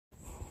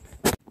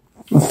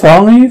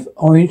5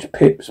 Orange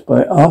Pips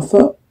by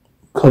Arthur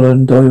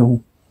Conan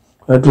Doyle.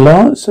 I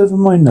glanced over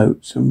my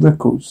notes and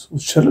records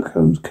of Sherlock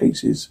Holmes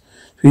cases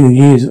between the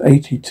years of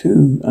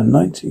 82 and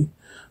 90.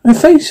 I'm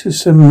faced with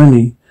so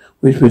many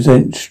which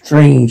present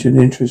strange and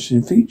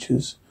interesting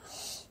features.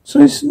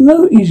 So it's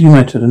no easy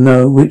matter to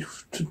know which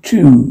to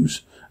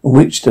choose and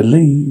which to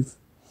leave.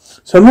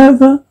 Some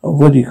have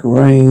already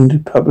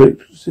gained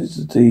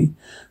publicity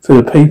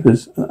through the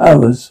papers, and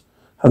others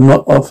have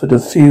not offered a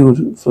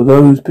field for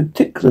those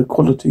particular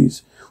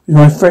qualities which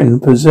my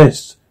friend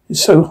possessed in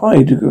so high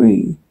a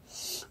degree.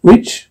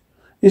 Which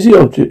is the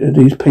object of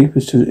these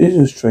papers to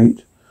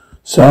illustrate.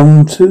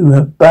 Some too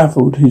have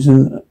baffled his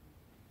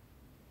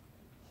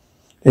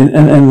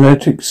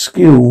analytic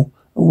skill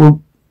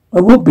and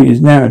would be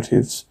his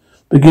narratives,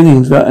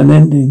 beginnings without an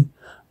ending,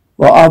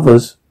 while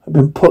others have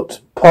been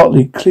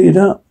partly cleared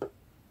up,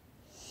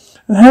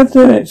 and have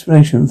their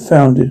explanation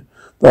founded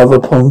rather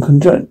upon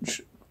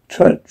conjecture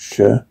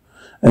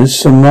and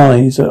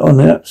surmise on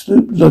the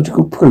absolute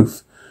logical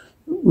proof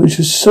which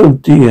is so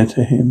dear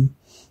to him.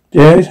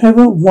 There is,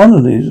 however, one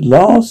of these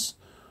last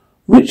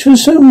which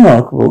was so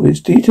remarkable,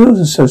 its details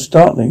are so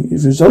startling,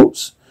 its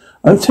results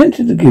I am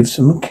tempted to give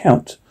some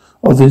account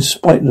of, in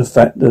spite of the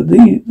fact that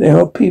there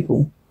are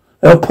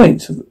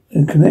points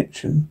in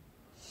connection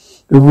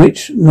with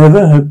which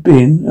never have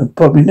been and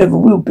probably never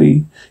will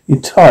be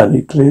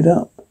entirely cleared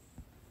up.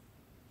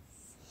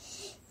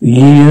 The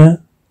year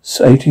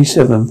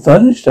 87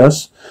 furnished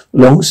us a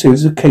long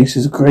series of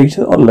cases of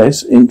greater or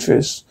less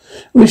interest,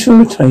 which will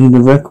retain the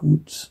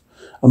records.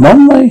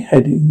 Among my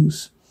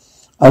headings,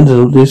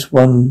 under this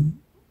one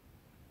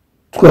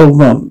 12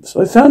 months,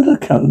 I found an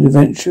account of the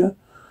adventure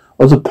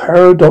of the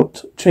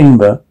Paradox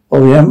Chamber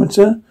of the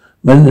Amateur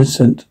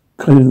Beneficent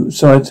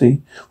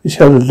Society, which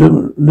held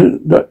a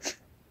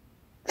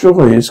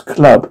luxurious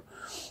club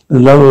in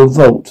the lower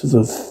vault of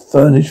the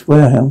furnished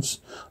warehouse.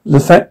 The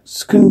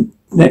facts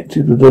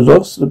connected with the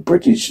loss of the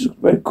British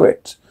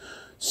regret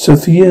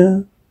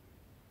Sophia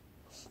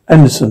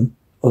Anderson,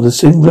 of the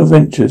singular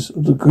adventures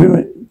of the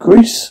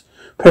Greece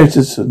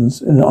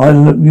Petersons in the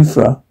island of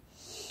Euphra,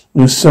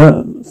 and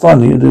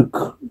finally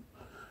the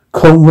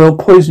Cornwall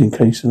poisoning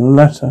case in the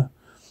latter,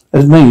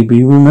 as may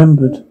be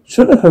remembered.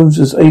 Sherlock Holmes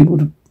was able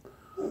to,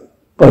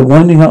 by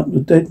winding up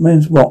the dead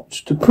man's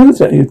watch, to prove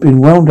that he had been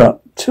wound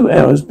up 2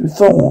 hours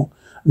before,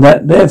 and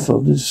that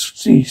therefore the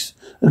deceased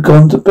had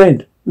gone to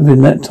bed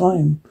within that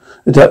time,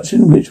 a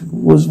deduction which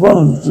was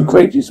one of the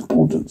greatest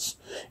importance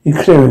in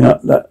clearing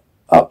up the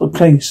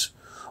case.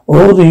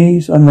 All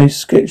these I may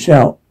sketch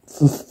out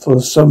for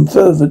some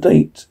future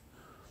date,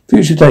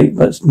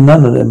 but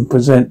none of them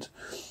present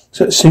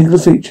such singular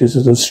features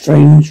as a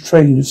strange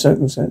train of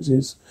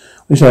circumstances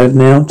which I have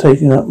now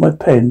taken up my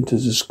pen to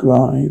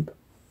describe.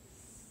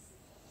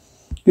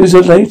 It was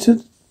the later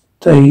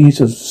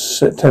days of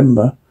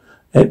September.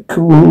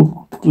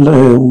 Equal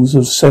gales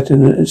of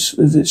setting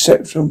with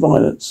exceptional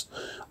violence.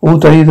 All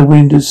day the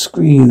wind had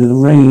screamed and the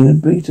rain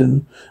had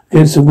beaten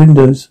against the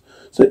windows,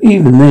 so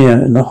even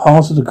there, in the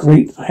heart of the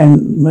great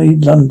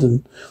handmade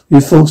London, we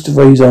were forced to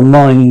raise our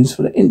minds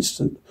for an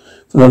instant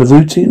from the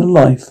routine of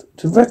life,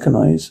 to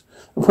recognise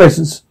the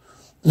presence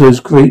of those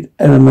great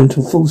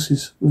elemental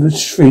forces with a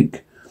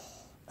shriek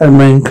at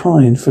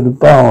mankind from the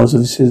bars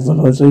of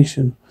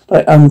civilization,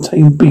 like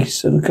untamed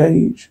beasts in a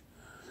cage.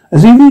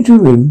 As evening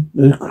drew in,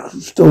 the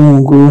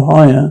storm grew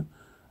higher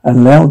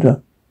and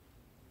louder.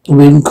 The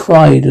wind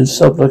cried and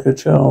sobbed like a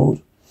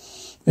child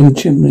in the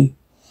chimney.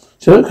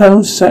 Sherlock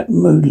Holmes sat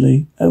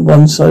moodily at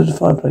one side of the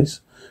fireplace,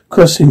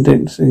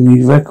 cross-indexing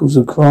his records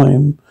of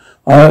crime.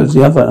 I, at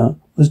the other,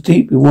 was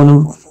deep in one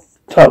of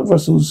Clark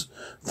Russell's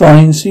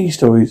fine sea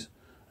stories,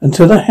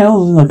 until the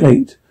howls in the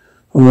gate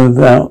from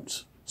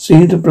without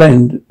seemed to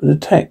blend with the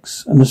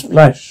text and the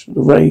splash of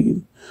the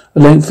rain,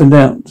 and lengthened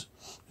out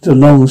into a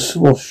long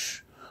swash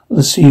of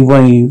the sea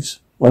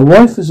waves. My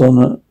wife was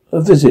on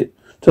a visit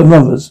to her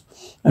mother's,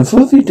 and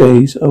for a few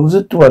days I was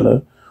a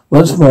dweller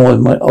once more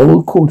in my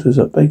old quarters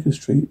at Baker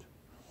Street.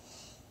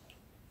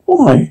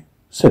 Why,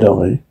 said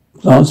I,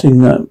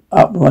 glancing up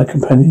at my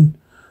companion,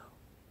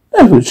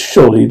 that was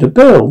surely the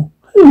bell.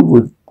 Who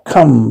would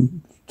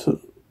come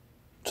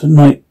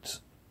tonight?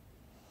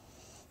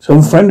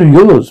 Some friend of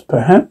yours,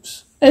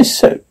 perhaps?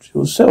 Except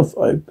yourself,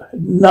 I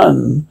had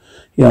none,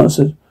 he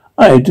answered.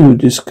 I do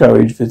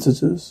discourage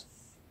visitors.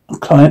 A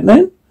client,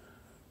 then?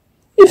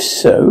 If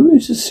so,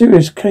 it's a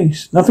serious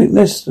case. Nothing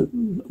less that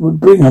would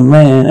bring a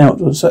man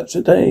out on such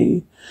a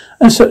day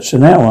and such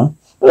an hour.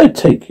 But I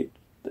take it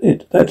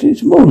that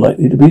it's more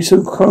likely to be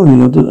some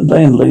crony of the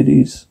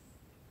landlady's.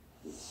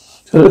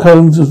 Sherlock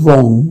Holmes was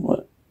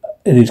wrong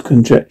in his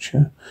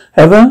conjecture.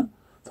 However,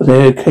 for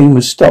there came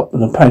a stop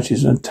and a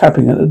patches and a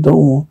tapping at the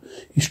door.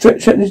 He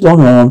stretched out his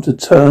long arm to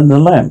turn the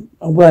lamp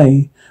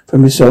away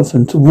from himself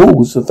and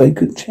towards the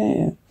vacant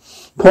chair,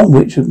 upon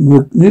which a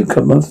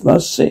newcomer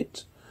must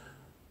sit.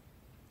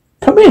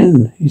 Come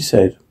in, he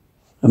said.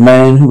 The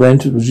man who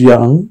entered was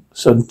young,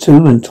 some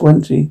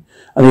 22,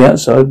 and the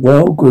outside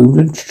well-groomed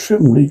and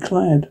trimly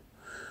clad,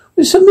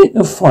 with something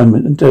of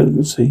refinement and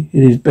delicacy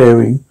in his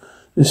bearing.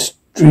 The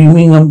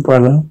dreaming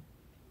umbrella,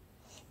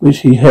 which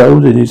he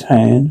held in his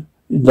hand,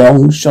 his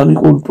long,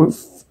 shining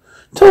waterproof,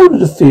 told of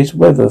the fierce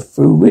weather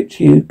through which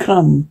he had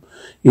come.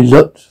 He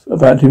looked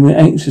about him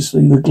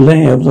anxiously in the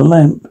glare of the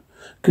lamp,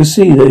 could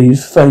see that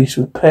his face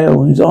was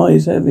pale and his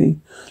eyes heavy,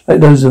 like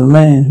those of a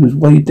man who was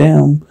weighed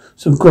down with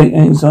some great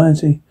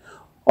anxiety.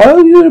 I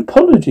owe you an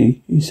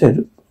apology, he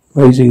said,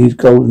 raising his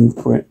golden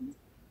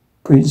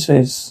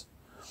princess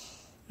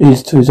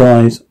ears to his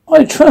eyes.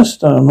 I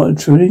trust I am not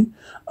intruding.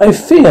 I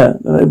fear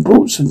that I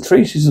brought some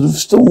traces of the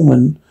storm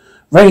and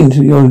rain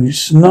to your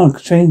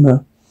snug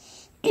chamber.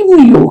 Give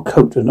me your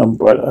coat and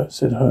umbrella,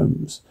 said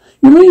Holmes.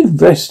 You may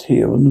rest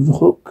here on the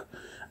hook,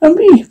 and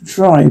be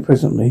dry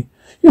presently.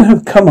 You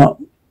have come up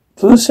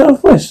from the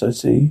southwest, I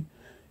see.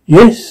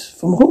 Yes,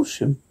 from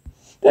Horsham.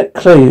 That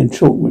clay and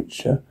chalk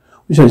mixture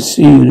which I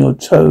see in your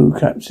toe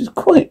caps is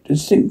quite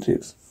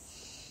distinctive.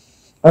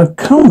 I have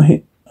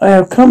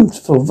come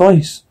for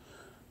advice.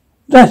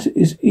 That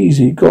is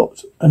easy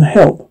got, and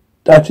help.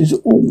 That is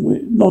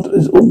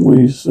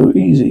always so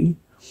easy.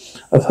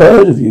 I've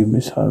heard of you,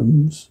 Miss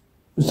Holmes.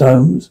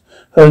 Heard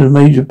of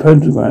Major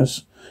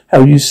Pendergrass,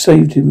 how you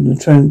saved him in the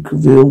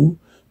Tranquil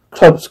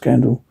club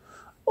scandal.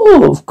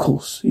 Oh, of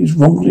course, he's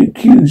wrongly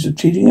accused of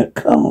cheating at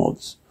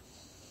cards.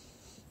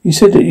 He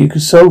said that you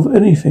could solve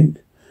anything.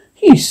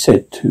 He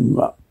said too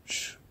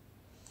much.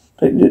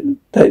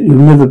 That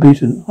you've never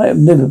beaten. I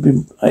have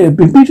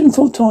been beaten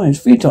 4 times,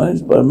 3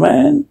 times by a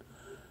men,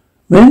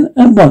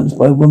 and once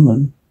by a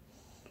woman.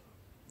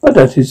 But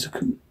what is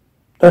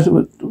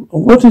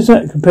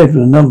that compared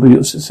with the number of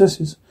your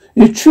successes?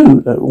 It's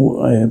true that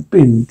I have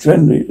been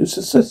generally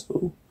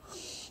successful.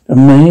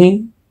 And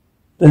may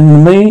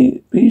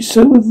be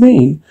so with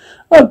me.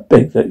 I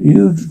beg that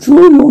you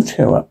draw your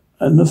chair up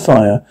and the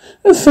fire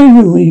and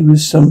favour me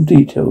with some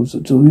details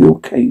of your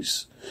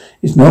case.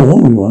 It's no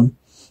ordinary one.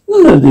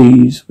 None of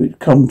these which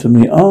come to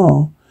me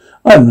are.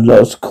 I am the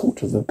last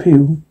court of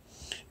appeal.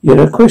 Yet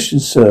I question,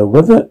 sir,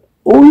 whether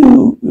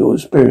all your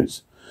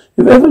experience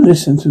you've ever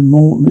listened to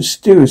more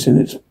mysterious and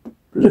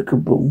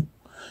inexplicable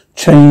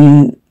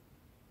chain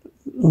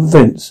of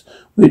events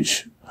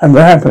which have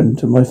happened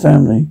to my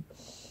family.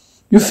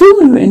 You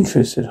fill me with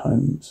interest, said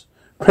Holmes.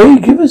 Pray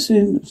give us the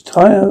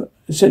entire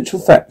essential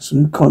facts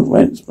and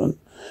commencement.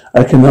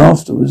 I can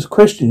afterwards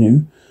question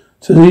you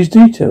to these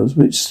details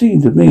which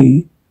seem to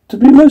me to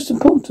be most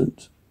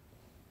important.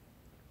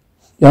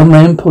 The young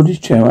man pulled his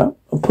chair up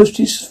and pushed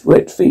his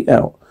wet feet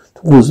out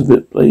towards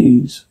the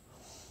blaze.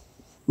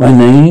 My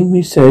name,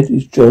 he said,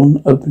 is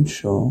John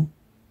Openshaw.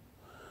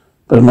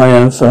 But my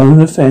own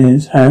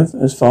affairs have,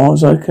 as far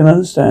as I can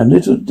understand,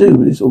 little to do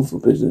with this awful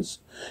business.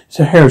 It's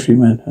a hereditary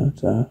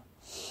matter.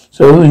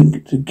 So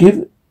to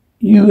give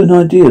you an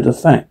idea of the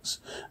facts,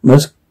 I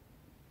must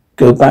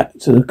go back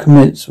to the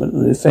commencement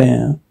of the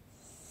affair.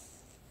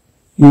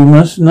 You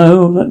must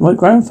know that my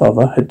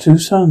grandfather had 2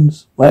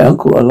 sons, my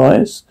uncle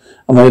Elias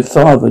and my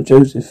father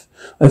Joseph.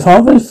 My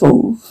father had a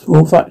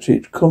small factory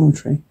at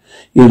Coventry.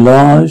 He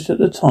enlarged at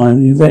the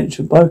time the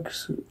venture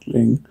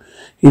bicycling.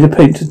 He had a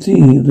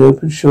patented of the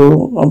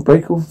Openshaw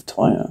unbreakable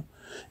tire.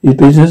 His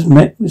business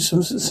met with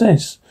some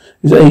success.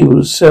 He was able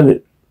to sell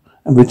it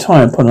and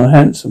retire upon a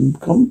handsome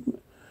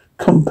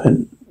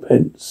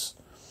compence.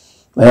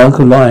 My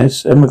uncle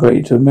Elias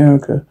emigrated to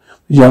America.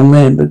 His young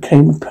man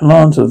became a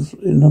planter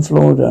in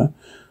Florida,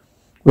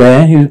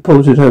 where he was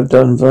reported to have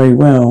done very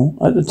well.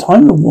 At the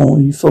time of the war,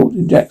 he fought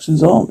in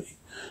Jackson's army.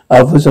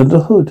 Others under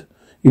Hood.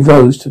 He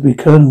rose to be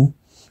colonel.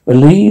 But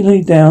Lee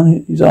laid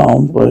down his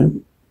arms by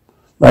him.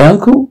 My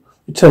uncle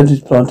returned to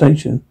his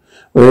plantation,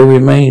 where he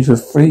remained for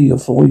 3 or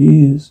 4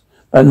 years.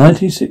 About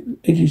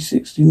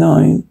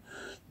 1869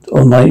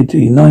 or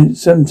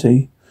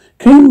 1970,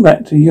 came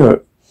back to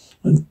Europe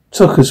and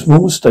took a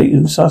small estate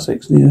in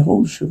Sussex near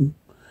Horsham.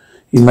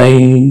 He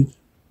had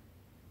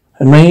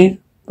made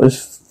a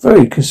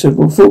very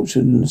considerable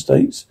fortune in the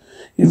States.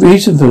 His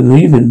reason for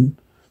leaving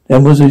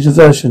them was his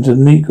aversion to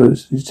the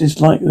Negroes, his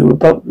dislike of the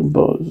Republican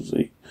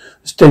policy,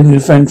 extending the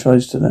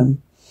franchise to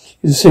them. He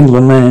was a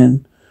singular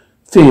man,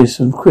 fierce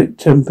and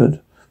quick-tempered,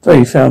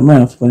 very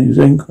foul-mouthed when he was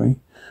angry,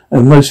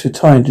 and most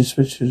retired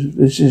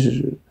disposition.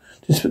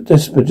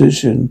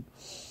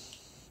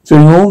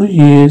 During all the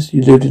years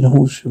he lived in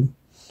Horsham,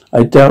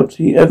 I doubt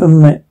he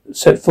ever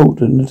set foot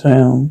in the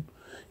town.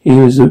 He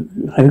had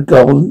a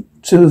garden,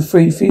 2 or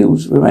 3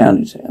 fields around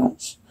his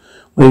house,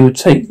 where he would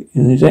take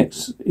in his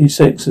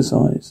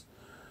exercise.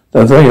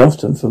 Though very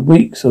often, for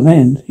weeks on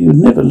end, he would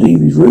never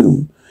leave his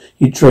room.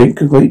 He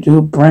drank a great deal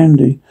of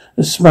brandy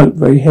and smoked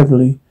very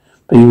heavily,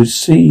 but he would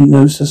see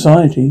no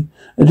society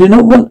and did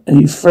not want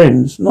any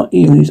friends, not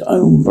even his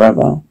own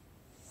brother.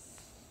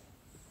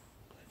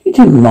 He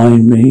didn't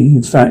mind me.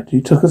 In fact,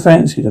 he took a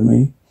fancy to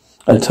me.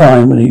 At a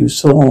time when he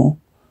saw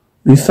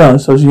me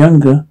first, I was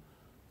younger,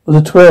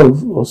 was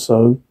 12 or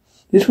so.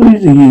 This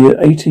was the year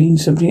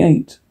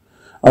 1878.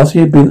 After he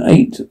had been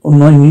 8 or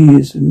 9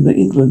 years in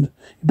England,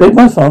 he begged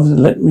my father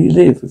to let me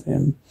live with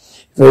him.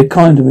 He was very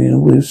kind to me in a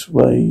weird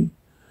way.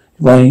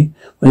 When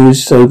he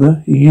was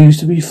sober, he used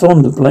to be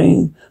fond of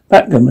playing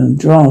backgammon and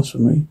draughts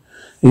with me.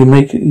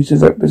 He's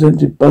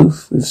represented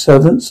both with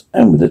servants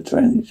and with the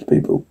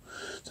tradespeople.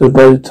 So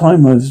by the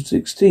time I was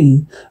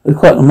 16, I was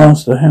quite the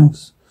master of the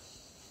house.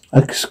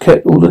 I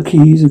kept all the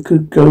keys and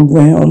could go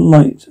where I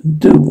liked and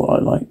do what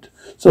I liked,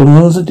 so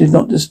long as I did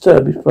not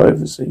disturb his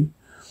privacy.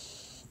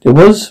 There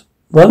was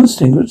one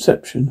single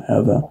exception,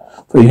 however,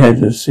 for he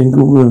had a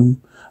single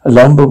room, a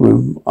lumber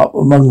room, up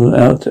among the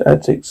outer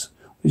attics,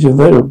 which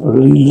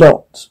invariably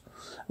locked,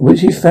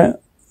 which he found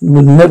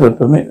would never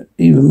permit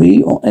either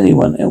me or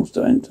anyone else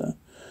to enter.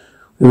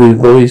 With his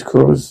boy's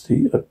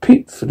curiosity, I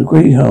peeped through the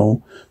great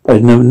hole, but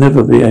I'd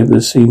never be able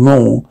to see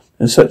more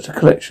than such a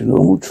collection of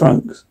old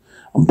trunks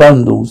and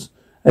bundles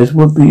as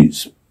would be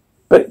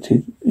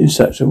expected in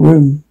such a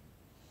room.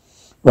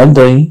 One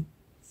day,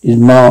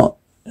 in March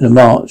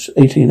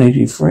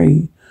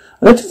 1883,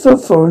 a letter for a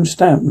foreign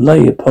stamp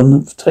lay upon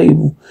the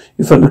table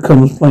in front of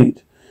Commons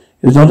plate.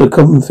 It was not a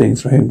common thing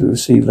for him to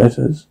receive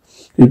letters.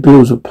 His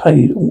bills were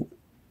paid, all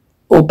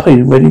paid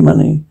in ready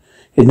money.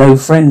 He had no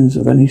friends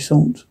of any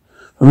sort.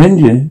 From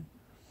India,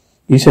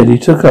 he said he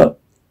took up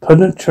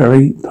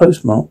Pondicherry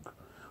postmark.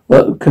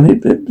 What can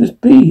this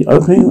be?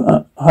 Opening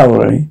up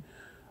Hawaii.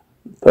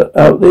 But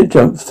out there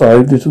jumped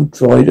 5 little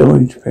dried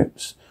orange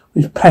pips,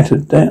 which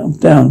pattered down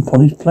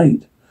upon his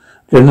plate.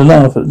 I began to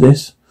laugh at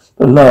this,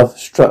 but a laugh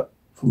struck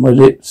from my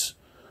lips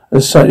at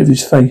the sight of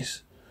his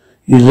face.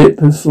 His lip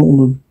had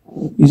fallen.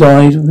 His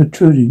eyes were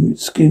protruding,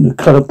 his skin a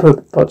colour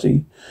purple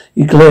putty.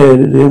 He glared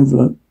at the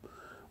envelope,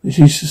 which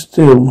he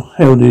still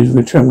held in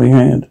his trembling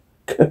hand.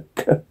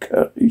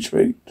 He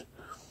shrieked.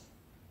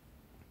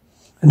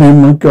 And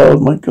then, my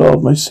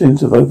God, my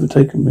sins have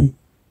overtaken me.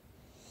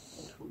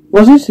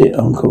 What is it,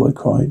 Uncle? I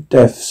cried.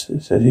 Death,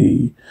 said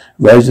he,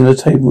 rising the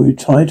table. He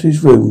retired to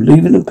his room,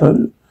 leaving me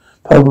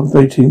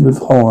palpitating with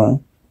horror.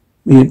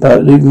 I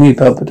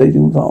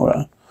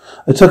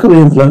took up the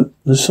envelope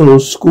and saw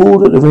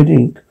scrawled at the red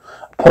ink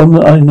upon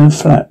the inner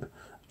flap,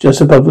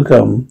 just above the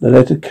gum, the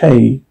letter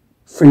K,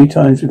 3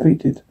 times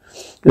repeated.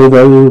 There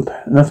was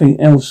nothing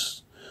else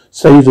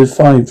save the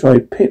 5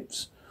 dried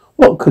pips.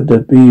 What could there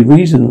be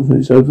reason for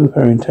his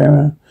overpowering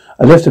terror?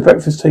 I left the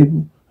breakfast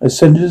table. I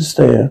ascended the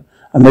stair.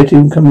 I met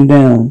him coming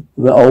down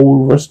with an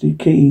old rusty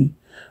key,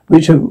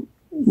 which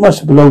must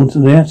have belonged to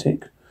the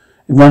attic.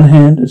 In one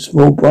hand, a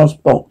small brass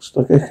box,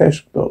 like a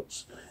cash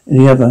box. In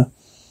the other,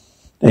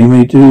 they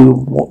may do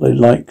what they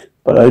like,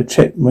 but I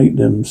checkmate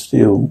them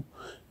still.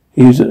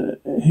 He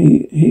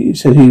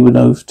said he would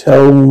know.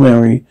 Tell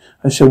Mary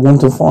I shall want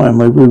to fire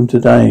my room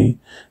today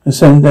and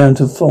send down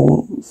to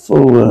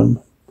Fulham,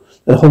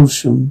 the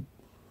Holmes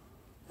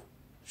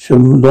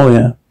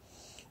lawyer.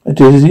 I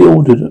did as he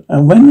ordered,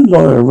 and when the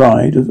lawyer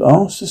arrived, I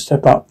asked to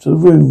step up to the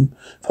room.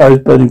 Fire was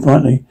burning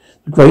brightly.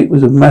 The grate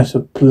was a mass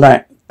of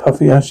black,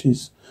 puffy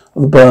ashes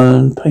of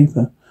burned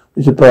paper,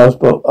 which the brass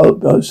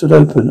box stood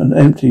open and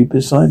empty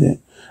beside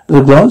it. As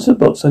I glanced at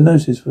the box, I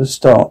noticed for a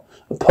start,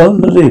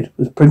 upon the lid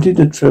was printed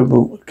the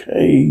treble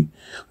K,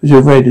 which I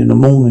read in the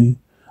morning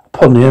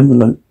upon the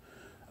envelope.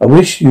 I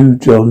wish you,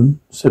 John,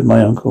 said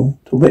my uncle,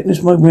 to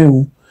witness my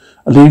will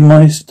and leave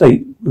my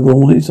estate with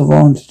all its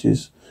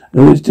advantages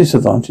and all its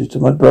disadvantages to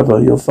my brother,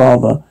 your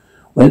father,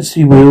 whence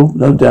he will,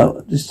 no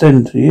doubt,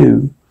 descend to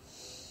you.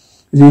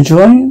 If you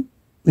enjoy,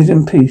 live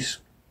in peace.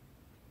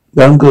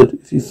 Well, good.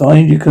 If you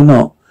find you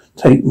cannot,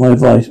 take my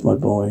advice, my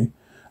boy.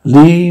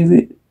 Leave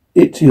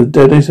it to your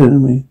deadest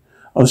enemy.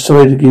 I'm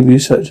sorry to give you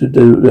such a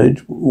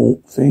double-edged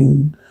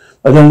thing.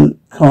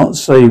 Can't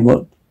say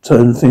what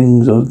turn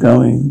things are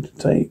going to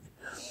take.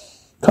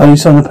 Kindly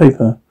sign the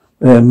paper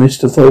where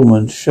Mr.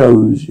 Thorman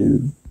shows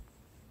you.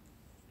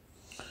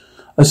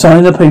 I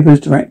signed the paper as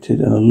directed,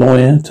 and the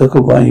lawyer took it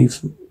away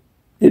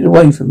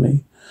from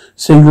me.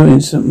 Single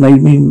instant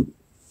made me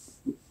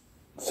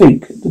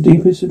think the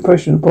deepest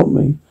impression upon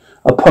me.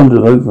 I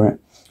pondered over it.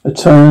 I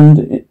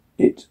turned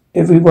it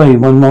every way in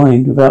my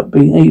mind without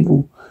being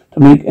able to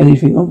make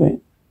anything of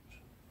it.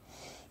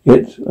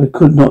 Yet I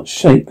could not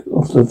shake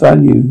off the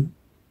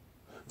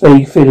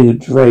vague feeling of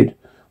dread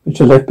which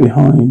I left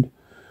behind.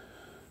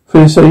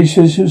 The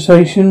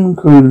sensation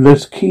grew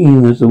less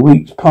keen as the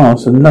weeks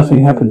passed and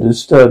nothing happened to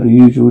disturb the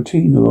usual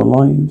routine of our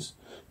lives.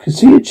 I could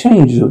see a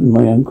change in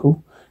my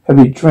uncle.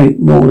 Having drank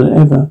more than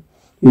ever,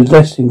 he was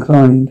less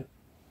inclined.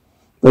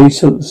 They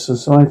sought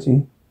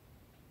society.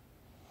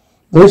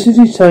 Most of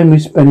his time we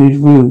spent in his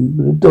room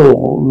with the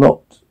door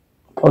locked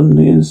upon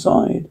the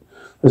inside,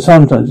 but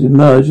sometimes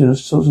emerged in a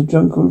sort of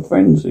drunken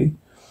frenzy.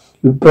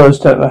 He would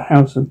burst out of the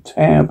house and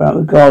tear about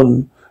the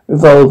garden,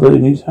 revolver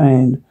in his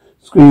hand,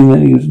 screaming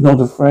that he was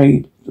not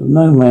afraid of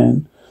no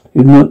man. He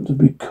was not to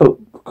be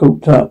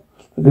cooped up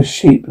like a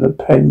sheep in a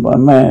pen by a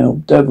man or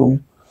devil.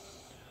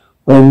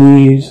 When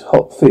these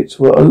hot fits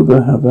were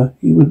over, however,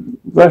 he would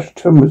rush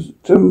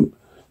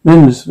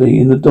tremendously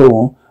in the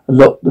door and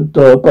lock the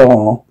door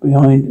bar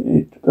behind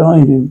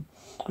him,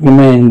 like a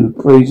man who had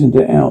brazened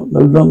it out no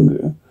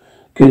longer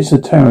against the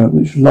terror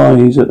which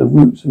lies at the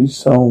roots of his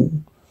soul.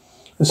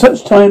 At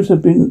such times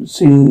have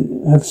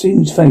seen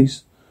his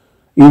face,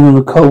 even on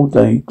a cold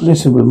day,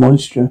 glisten with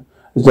moisture,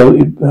 as though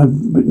it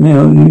had been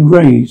only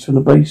raised from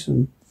the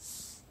basin.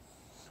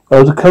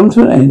 Well, to come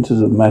to an end to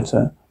the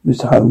matter,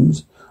 Mr.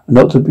 Holmes, and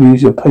not to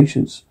abuse your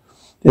patience,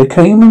 there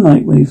came a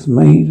night when he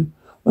made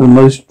one of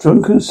the most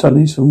drunken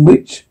sallies from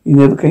which he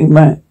never came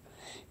back.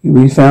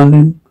 We found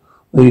him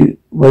when he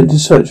went to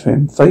search for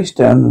him, face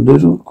down in a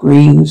little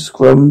green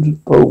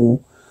scrubbed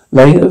pool,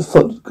 laying at the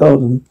foot of the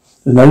garden.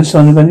 There was no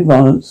sign of any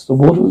violence. The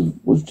water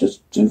was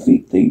just 2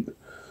 feet deep,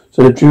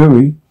 so the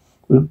jury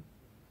would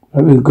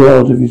have been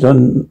grilled if he's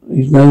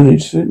known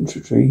his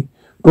infantry,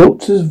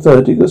 brought to the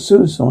verdict of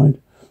suicide.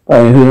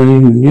 But I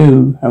who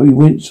knew how he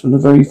winced from the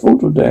very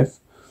thought of death,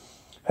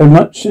 had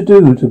much to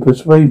do to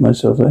persuade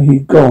myself that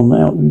he'd gone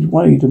out of his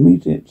way to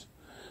meet it.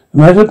 The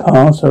matter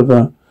passed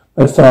over.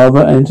 My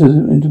father entered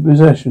into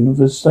possession of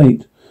the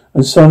estate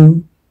and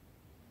some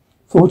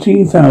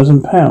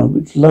 £14,000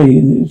 which lay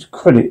in his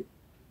credit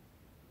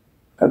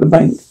at the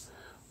bank.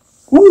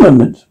 One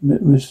moment,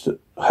 Mr.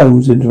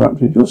 Holmes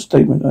interrupted. Your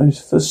statement, I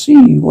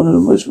foresee, one of the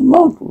most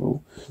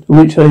remarkable to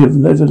which I have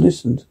never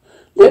listened.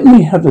 Let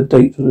me have the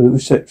date of the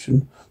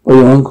reception by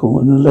your uncle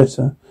and the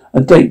letter,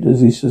 a date of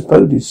his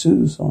supposed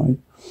suicide.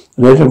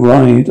 The letter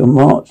arrived on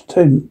March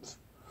 10th,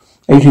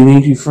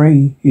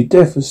 1883. His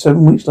death was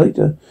 7 weeks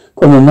later,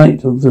 upon the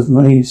night of the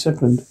May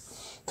 2nd.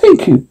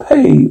 Think you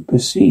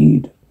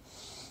proceed.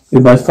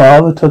 When my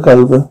father took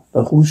over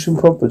the Horsham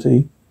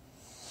property,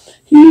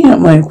 he,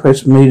 at my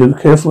request, made a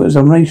careful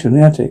examination of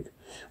the attic,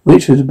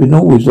 which had been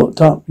always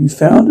locked up. He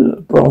found a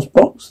brass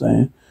box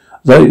there,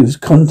 though its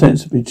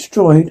contents had been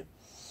destroyed.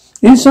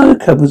 Inside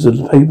the covers of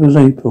the paper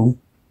label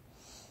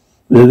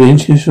were the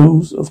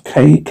initials of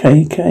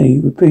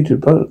KKK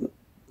repeated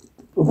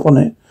upon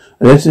it.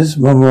 Letters,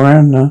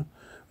 memoranda,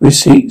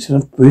 receipts,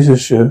 and a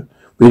brochure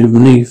written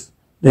beneath.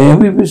 There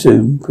we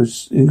presume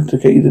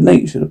indicated the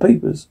nature of the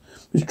papers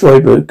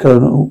destroyed by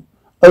Colonel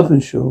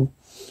Openshaw.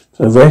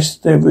 For the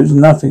rest, there was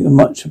nothing of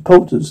much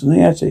importance in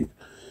the attic,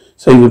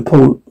 save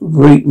a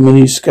great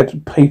many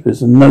scattered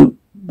papers and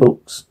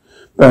notebooks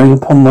bearing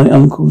upon my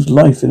uncle's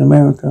life in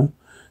America.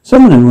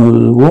 Some of them were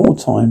of the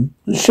wartime,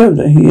 and showed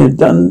that he had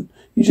done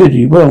his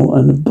duty well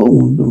and had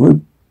borne the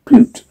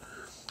repute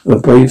of a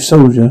brave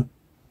soldier.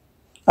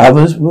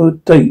 Others were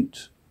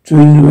date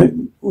during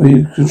the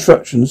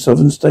Reconstruction of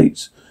Southern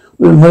States,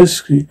 were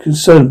mostly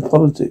concerned with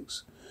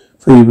politics,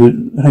 for he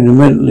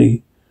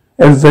had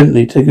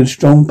evidently taken a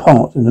strong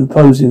part in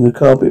opposing the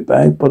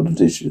carpetbag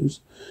politicians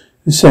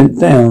who sent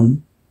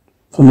down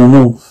from the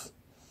north.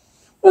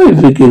 Well, at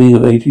the beginning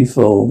of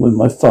 84, when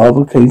my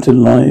father came to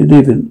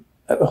live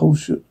at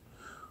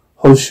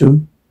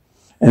Holsham,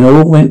 and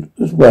all went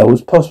as well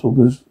as possible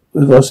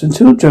with us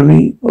until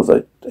January of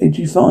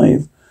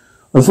 85.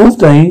 On the 4th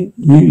day,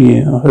 New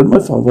Year, I heard my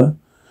father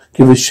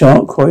give a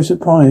sharp cry of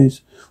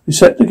surprise. We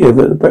sat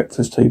together at the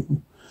breakfast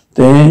table.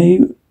 There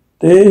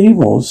he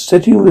was,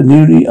 sitting with a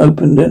newly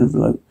opened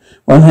envelope,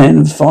 one hand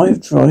and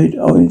 5 dried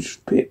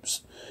orange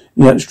pips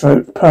in the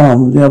outstretched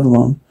palm of the other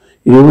one.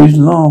 He always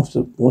laughed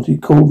at what he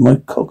called my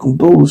cock and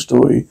bull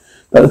story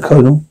about the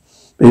colonel,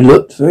 but he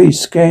looked very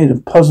scared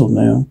and puzzled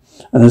now,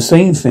 and the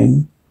same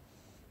thing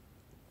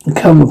had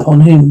come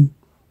upon him.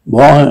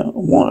 Why,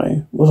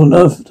 what on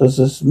earth does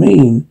this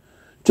mean?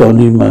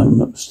 Johnny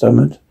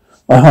stammered.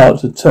 My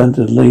heart had turned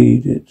to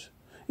lead it.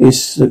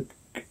 It's the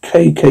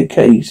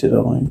KKK, said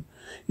I.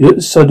 He looked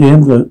inside the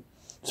envelope.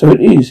 So it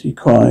is, he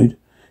cried.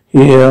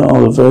 Here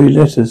are the very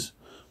letters.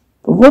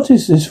 But what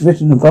is this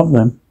written above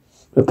them?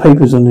 The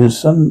papers on his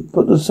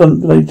put the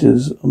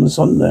letters on the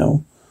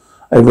sundial.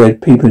 I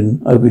read,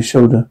 peeping over his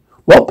shoulder.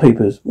 What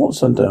papers? What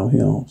sundial?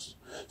 He asked.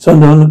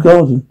 Sundial in the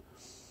garden.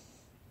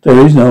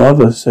 There is no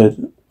other,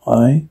 said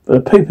I, but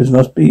the papers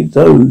must be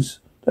those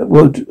that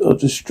are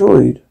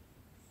destroyed.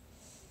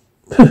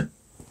 Pooh,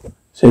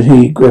 said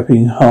he,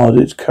 gripping hard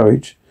at his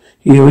courage.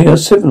 Here we are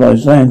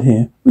civilized land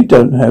here. We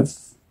don't have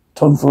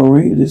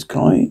tomfoolery of this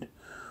kind.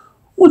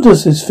 What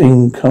does this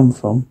thing come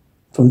from?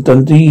 From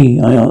Dundee,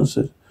 I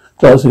answered,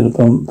 glancing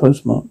upon the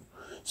postmark.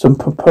 Some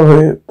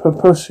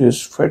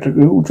preposterous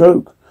practical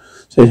joke,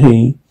 said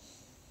he.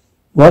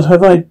 What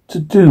have I to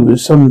do with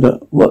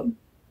sundowns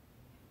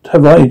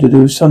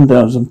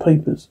and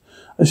papers?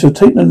 I shall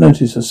take no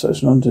notice of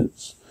such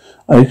nonsense.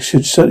 I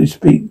should certainly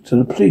speak to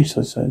the police,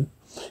 I said.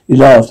 He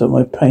laughed at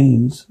my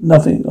pains.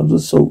 Nothing of the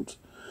sort.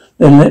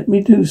 Then let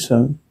me do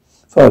so.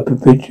 If I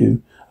forbid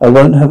you, I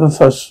won't have a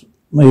fuss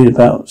made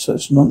about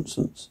such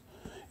nonsense.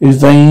 It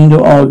was vain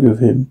to argue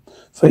with him,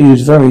 for he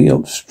was a very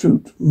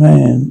obstinate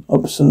man,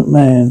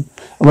 and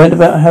went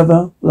about,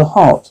 however, the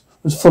heart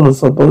was full of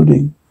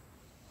foreboding.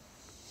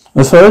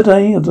 On the 3rd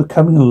day of the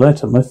coming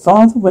letter, my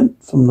father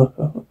went from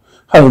the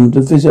home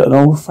to visit an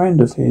old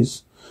friend of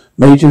his,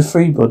 Major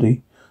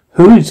Freebody,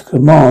 who is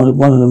command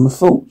one of the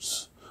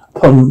forts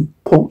upon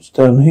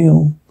Portsdown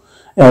Hill.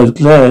 And I was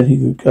glad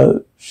he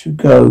should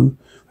go,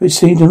 for it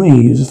seemed to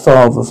me he was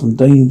farther from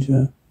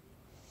danger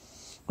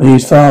when he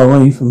was far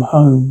away from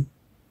home.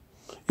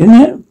 In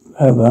that,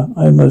 however,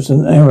 I was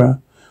an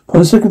error.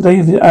 Upon the 2nd day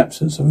of his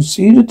absence, I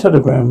received a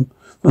telegram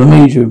from the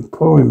Major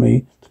imploring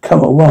me to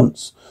come at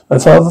once. My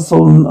father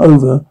fallen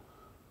over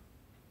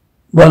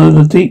one of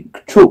the deep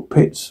chalk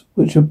pits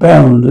which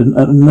abound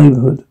at the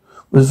neighbourhood.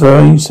 was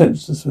very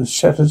senseless with a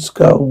shattered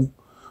skull.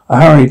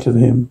 I hurried to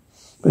him,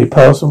 but he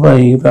passed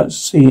away without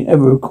seeing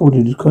ever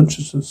recorded his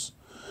consciousness.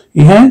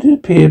 He had, it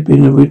appeared,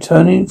 been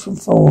returning from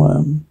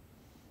Fulham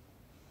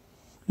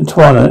in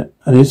twilight,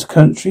 and his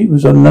country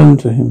was unknown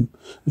to him.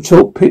 The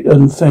chalk pit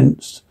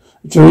unfenced.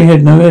 The jury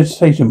had no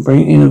hesitation in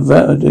bringing in a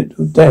verdict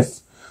of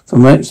death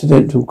from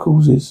accidental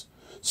causes.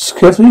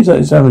 Carefully I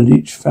examined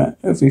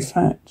every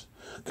fact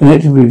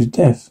connected with his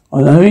death. I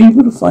was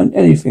unable to find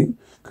anything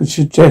could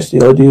suggest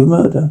the idea of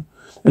murder.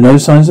 There were no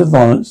signs of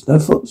violence, no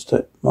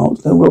footstep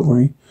marks, no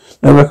robbery,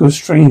 no record of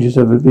strangers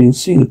ever being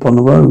seen upon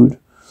the road.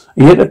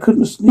 And yet I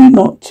need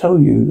not tell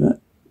you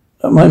that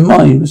my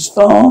mind was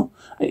far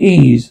at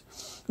ease,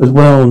 as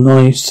well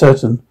nigh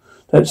certain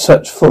that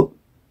such foul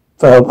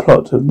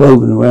plot had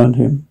woven around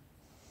him.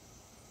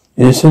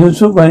 In a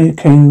sinister way it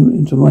came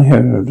into my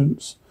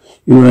evidence.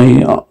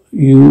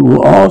 You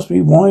will ask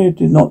me why I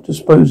did not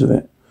dispose of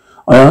it.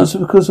 I answer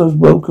because I was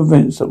well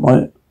convinced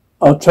that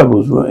our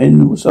troubles were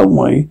in some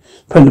way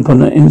dependent upon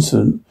that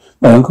incident,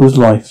 my uncle's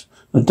life.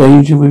 The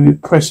danger would be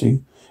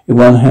pressing in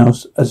one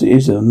house as it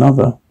is in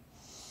another.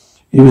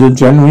 It was in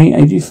January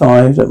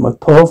 85 that my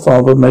poor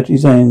father met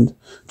his end.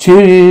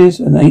 2 years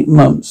and 8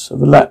 months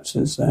have elapsed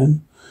since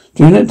then.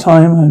 During that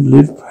time I had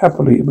lived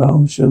happily at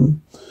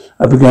Belgium.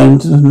 I began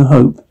to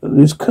hope that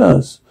this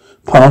curse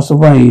passed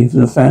away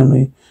from the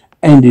family,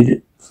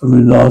 ended from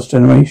the last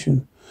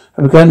generation.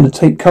 I began to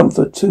take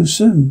comfort too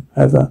soon,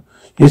 however.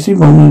 Yesterday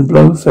morning the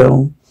blow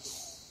fell,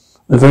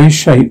 the very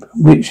shape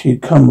which he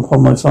had come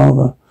upon my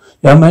father.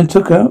 The young man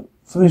took out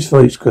from his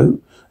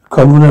waistcoat a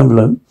crumpled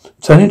envelope.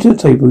 Turning to the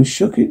table, he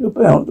shook it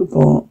about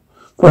upon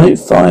it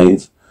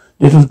 5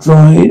 little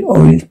dried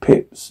orange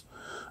pips.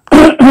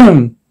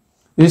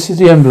 This is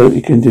the envelope,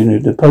 he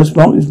continued. The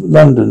postmark is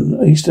London,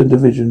 Eastern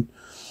Division.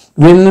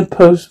 Within the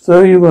post,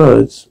 very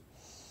words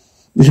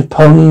which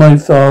upon my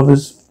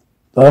father's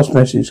last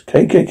message,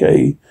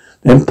 KKK,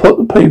 then put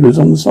the papers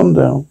on the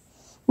sundial.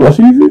 What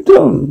have you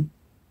done?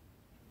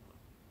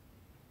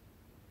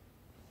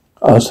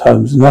 Asked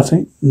Holmes.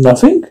 Nothing.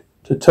 Nothing?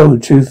 To tell the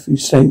truth, he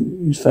sank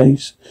his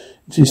face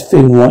into his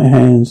thin white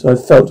hands. I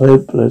felt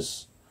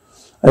hopeless.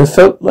 I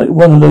felt like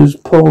one of those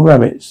poor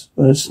rabbits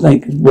when a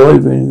snake is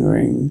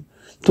writhing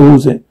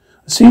towards it.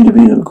 I seemed to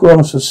be in the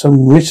grasp of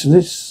some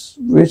resistless,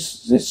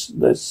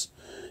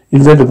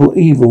 inevitable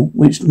evil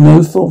which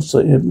no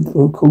foresight and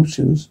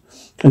precautions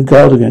can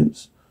guard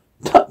against.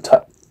 Tut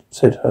tut,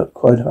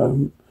 cried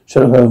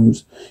Sherlock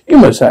Holmes. You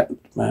must act,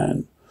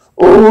 man,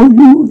 or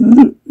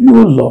you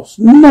are lost.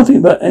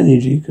 Nothing but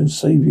energy can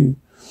save you.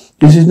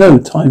 This is no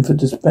time for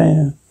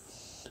despair.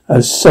 I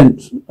have seen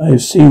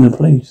the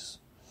police.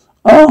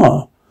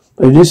 Ah,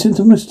 but he listened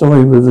to my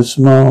story with a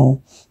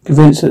smile,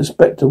 convinced that the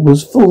Inspector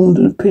was formed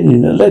an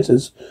opinion that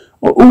letters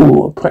are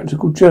all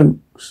practical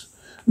jokes,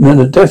 and that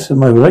the deaths of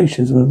my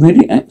relations were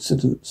really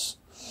accidents,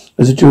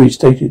 as the jury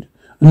stated,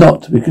 and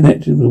not to be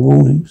connected with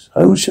warnings.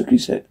 Holmes shook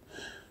his head,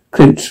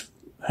 clenched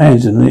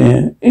hands in the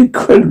air.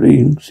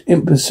 Incredibly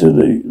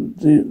imbecility,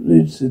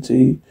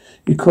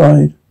 he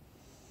cried.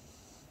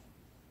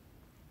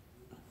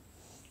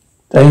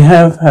 They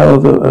have,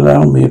 however,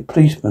 allowed me a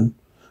policeman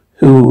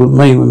who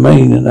may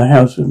remain in the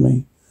house with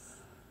me.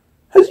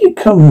 Has he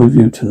come with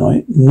you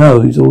tonight?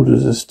 No, his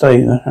orders are to stay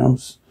in the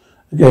house.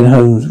 Again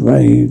Holmes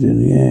raved in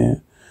the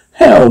air.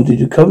 How did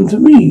you come to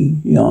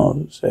me? He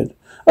said.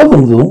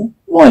 Above all,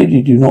 why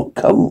did you not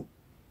come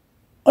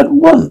at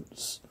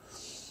once?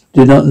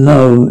 Did not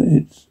know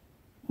it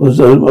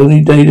was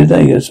only day to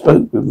day I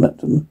spoke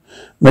with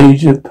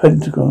Major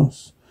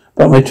Pentecost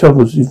about my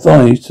troubles,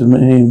 advised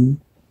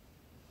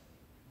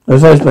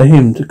by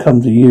him to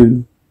come to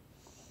you.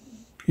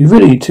 It's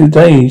really 2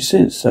 days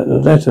since that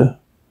letter.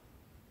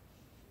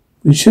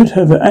 We should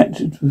have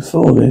acted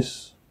before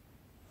this.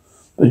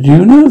 But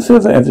you know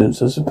further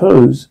evidence, I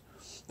suppose,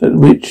 that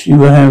which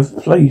you have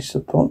placed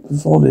upon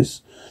before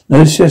this.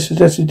 No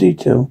suggested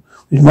detail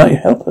which might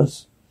help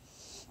us.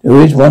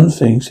 There is one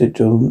thing, said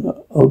John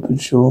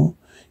Openshaw.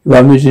 He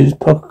rummaged in his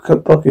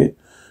pocket,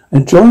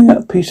 and drawing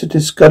out a piece of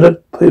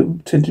discoloured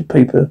tinted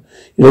paper,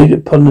 he laid it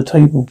upon the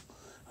table.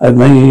 I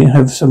may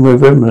have some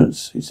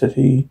remembrance, said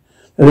he,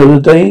 that on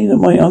the day that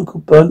my uncle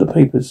burned the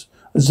papers,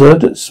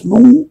 observed that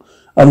small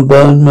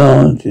unburned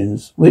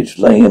margins, which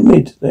lay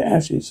amid the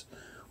ashes,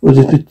 were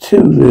this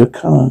peculiar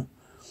colour.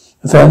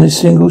 I found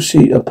this single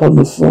sheet upon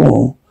the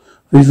floor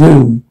of his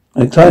room.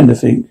 I inclined to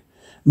think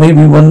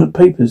maybe one of the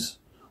papers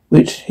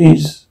which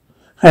has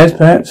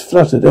perhaps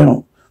fluttered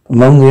out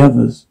among the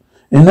others.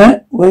 In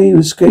that way he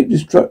escaped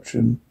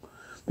destruction.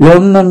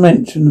 Beyond the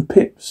mention of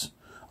pips,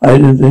 I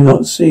do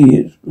not see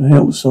it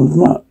helps so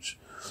much.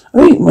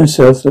 I think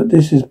myself that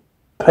this is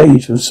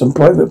page of some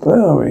private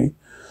diary.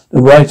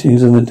 The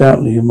writings are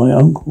undoubtedly of my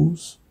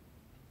uncle's.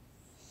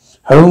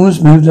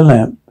 Holmes moved the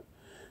lamp.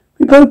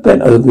 We both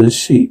bent over the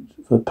sheet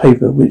of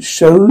paper which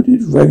showed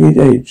its ragged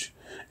edge,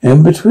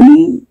 and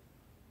between,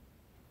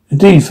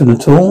 indeed from the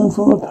torn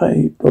from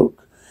a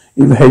book,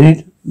 it was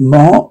headed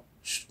March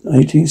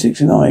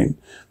 1869.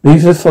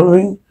 Beneath the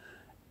following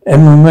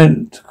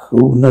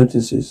emmemorial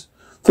notices.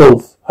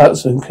 4th,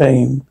 Hudson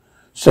came.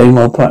 Same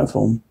old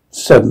platform.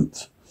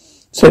 7th.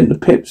 Sent the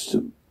pips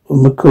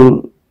on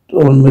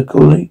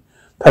Macaulay,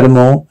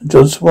 Padmore, and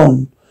John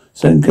Swan.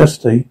 Sent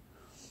Gusty.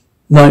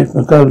 9th.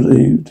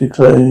 Macaulay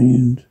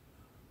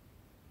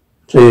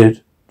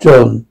cleared.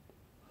 John.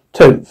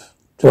 10th.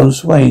 John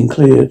Swain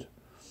cleared.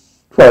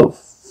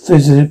 12th.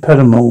 Visited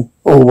Padmore.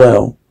 All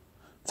well.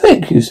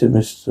 Thank you, said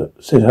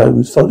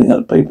Holmes, folding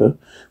up the paper,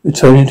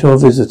 returning to our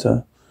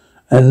visitor.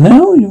 And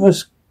now you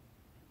must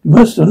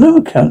on no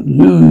account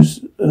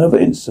lose another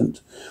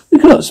instant. We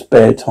cannot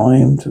spare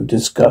time to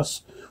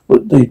discuss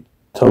what they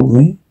told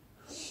me.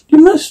 You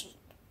must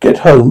get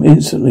home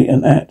instantly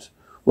and act.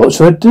 What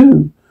shall I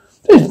do?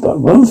 There's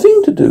but one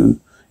thing to do.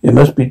 It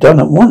must be done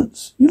at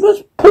once. You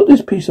must put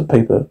this piece of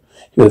paper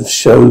you have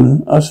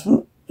shown us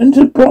into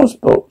the brass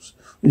box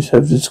which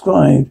have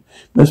described.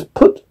 You must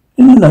put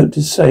in a note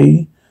to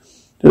say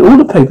that all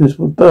the papers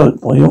were burnt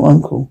by your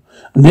uncle,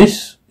 and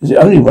this is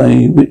the only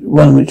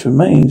one which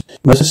remains. You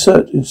must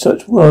assert in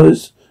such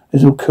words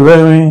as will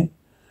carry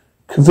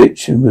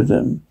conviction with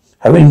them.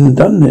 Having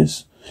done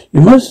this,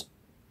 you must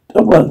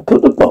at once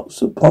put the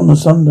box upon the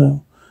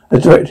sundial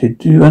as directed.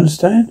 Do you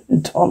understand?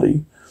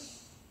 Entirely.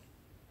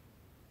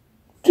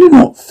 Do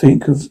not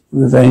think of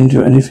revenge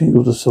or anything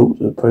of the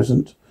sort at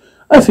present.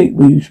 I think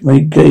we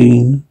may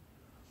gain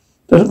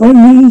that by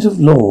means of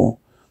law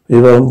we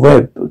have a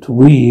web to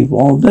weave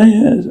while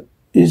theirs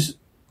is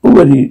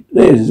already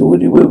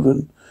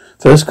woven.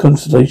 First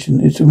consolation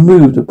is to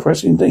remove the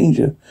pressing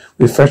danger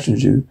which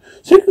threatens you.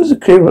 Second is to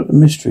clear up the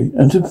mystery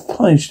and to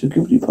punish the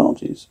guilty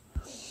parties.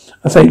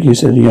 I thank you,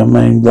 said the young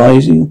man,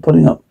 rising and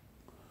putting up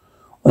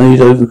on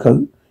his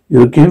overcoat. You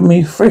have given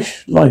me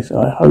fresh life,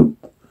 I hope.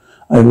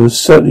 I will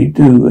certainly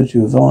do as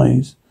you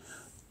advise.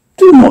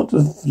 Do not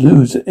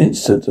lose an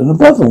instant, and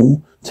above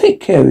all, take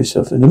care of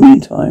yourself in the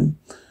meantime,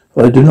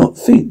 for I do not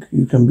think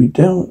you can be a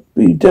doubt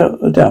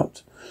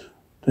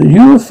that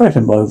you are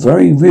threatened by a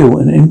very real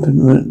and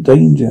imminent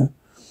danger.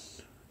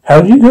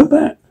 How do you go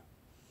back?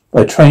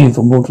 By train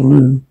from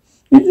Waterloo.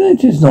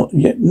 It is not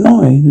yet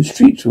 9. The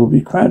streets will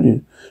be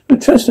crowded. I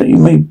trust that you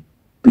may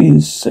be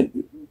in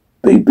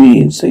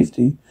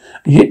safety,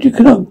 and yet you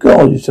cannot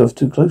guard yourself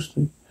too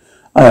closely.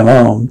 I am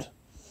armed.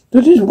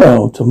 That is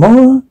well.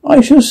 Tomorrow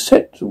I shall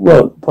set to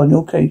work upon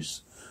your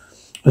case.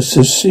 I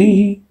shall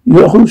see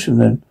you at Horsham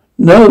then.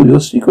 No,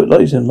 your secret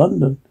lies in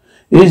London.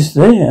 It is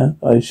there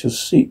I shall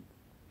seek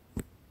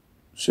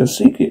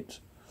it.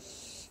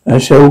 I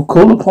shall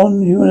call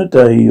upon you in a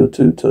day or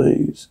 2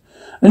 days,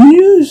 and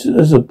use it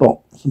as a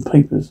box and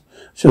papers.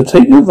 I shall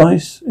take your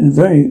advice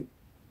in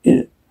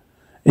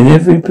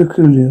every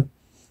peculiar.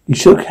 He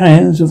shook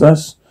hands with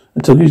us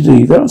and took his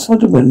leave.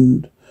 Outside the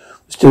wind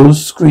still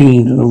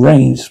screamed, and the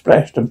rain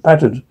splashed and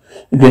pattered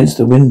against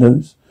the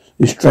windows.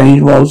 This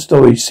strange wild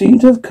story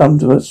seemed to have come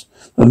to us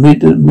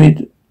amid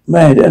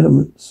mad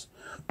elements,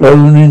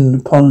 blown in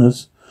upon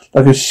us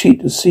like a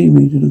sheet of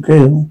seaweed in a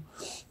gale,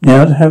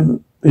 now to have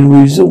been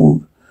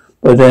resolved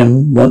by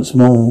them once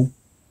more.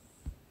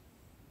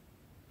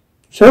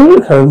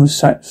 Sherlock Holmes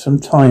sat some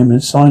time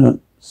in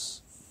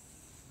silence,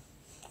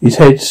 his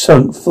head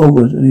sunk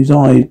forward and his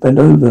eyes bent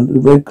over the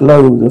red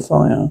glow of the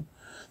fire.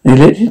 Then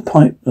he lit his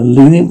pipe and,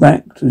 leaning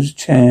back to his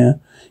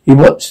chair, he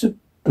watched the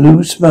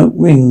blue smoke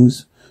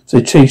rings as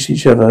they chased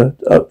each other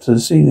up to the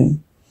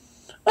ceiling.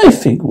 I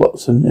think,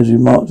 Watson, as he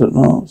remarked at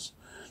last,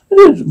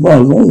 that in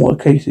one of all our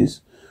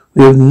cases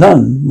we have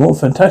none more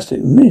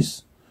fantastic than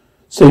this.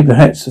 Say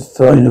perhaps the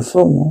final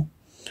four.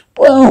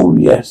 Well,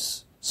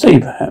 yes, say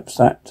perhaps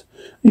that.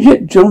 And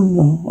yet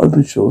John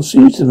Openshaw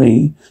seems to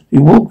me to be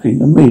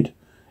walking amid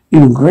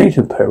even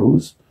greater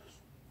perils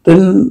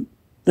than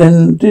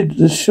did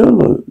the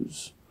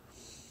Sherlocks.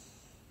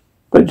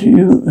 But do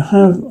you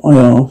have, I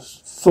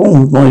asked,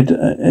 formed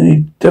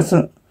any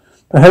definite,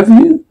 but have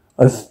you,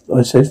 I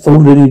said,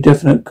 formed any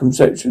definite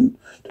conception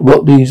to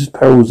what these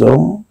perils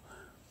are?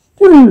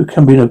 There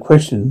can be no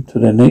question to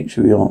their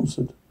nature, he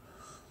answered.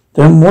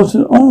 Then what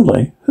are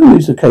they? Who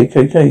is the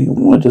KKK,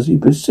 and why does he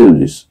pursue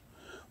this?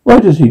 Why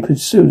does he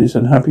pursue this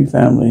unhappy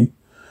family?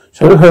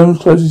 Sherlock Holmes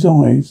closed his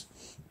eyes,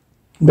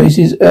 placed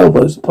his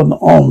elbows upon the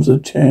arms of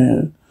the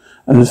chair,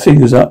 and the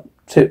fingers up,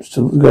 tips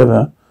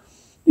together.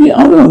 The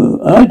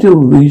ideal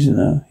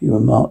reasoner, he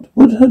remarked,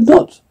 would have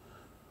not,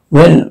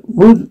 when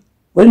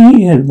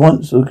he had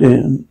once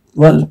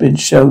been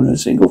shown a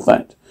single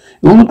fact,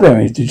 all the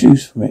bearings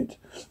deduced from it,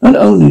 not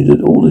only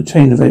that all the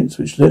chain events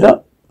which led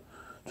up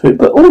to it,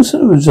 but also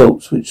the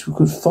results which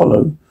could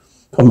follow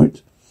from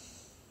it.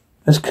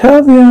 As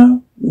Caviar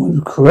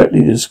would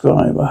correctly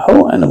describe, a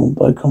whole animal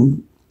by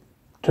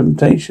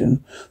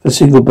temptation for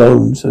single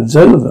bones, and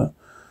Zover,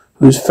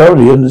 who has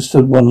thoroughly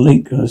understood one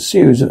link in a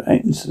series of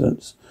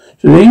incidents,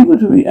 should be able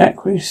to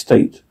accurately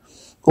state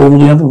all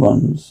the other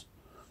ones,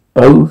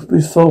 both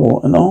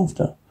before and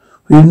after.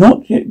 We have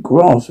not yet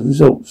grasped the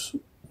results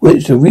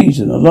which the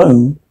reason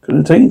alone can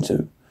attain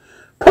to.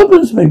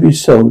 Problems may be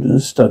solved in a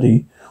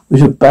study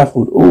which have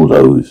baffled all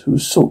those who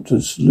sought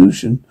a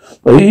solution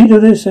by either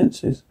of their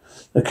senses.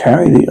 To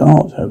carry the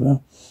art,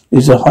 however,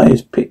 is the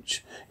highest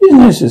pitch. It is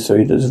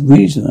necessary that the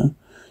reasoner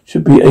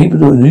should be able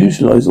to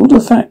utilize all the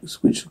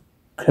facts which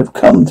have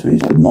come to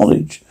his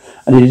knowledge,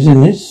 and it is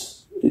in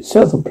this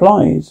itself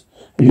applies,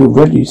 as you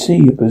already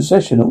see, a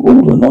possession of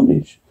all the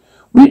knowledge,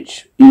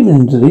 which,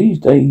 even in these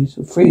days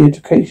of free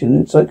education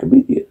and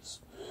encyclopedias,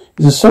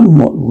 is a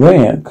somewhat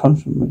rare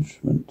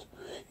accomplishment.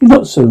 It is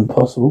not so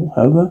impossible,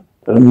 however,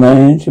 that a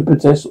man should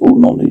possess all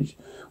knowledge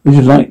which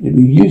is likely to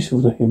be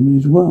useful to him in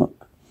his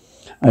work.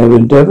 I have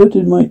endeavoured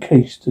in my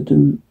case to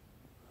do,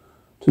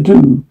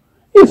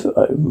 if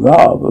I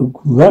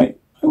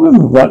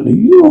remember rightly,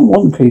 you on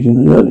one occasion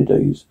in the early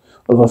days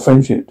of our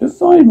friendship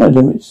defined my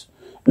limits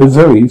in a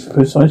very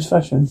precise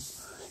fashion.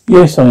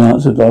 Yes, I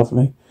answered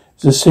laughingly.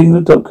 It's a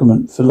single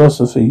document,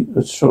 philosophy,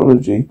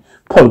 astrology,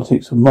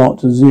 politics are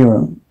marked at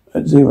zero.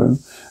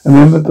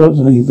 Remember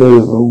botany,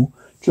 verbal,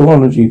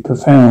 geology,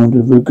 profound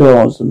with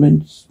regards to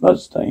mud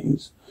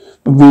stains,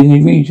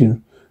 marine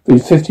region,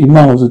 within 50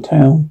 miles of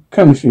town,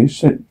 chemistry,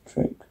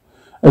 centric,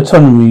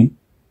 atomy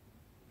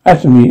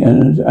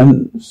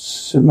and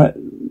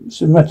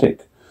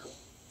semantic,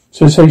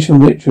 sensational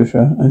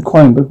literature, and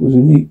crime book was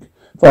unique.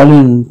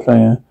 Violin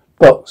player,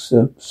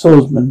 boxer,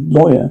 swordsman,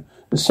 lawyer,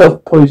 a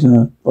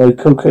self-poisoner by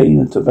cocaine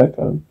and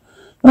tobacco.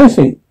 And I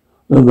think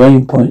the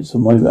main points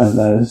of my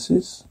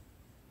analysis.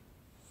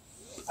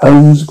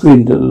 Holmes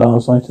grinned at the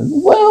last item.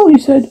 Well, he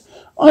said,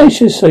 I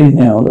should say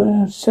now that I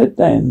have said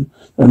then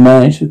that a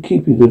man should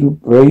keep his little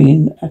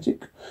brain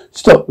attic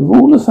stocked with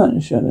all the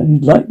furniture that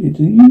he's likely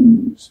to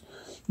use.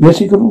 Yes,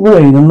 he got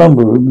away in a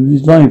lumber room with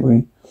his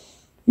library.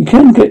 He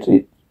can get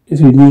it if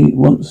he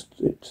wants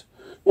it.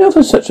 Now,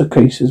 for such a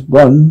case as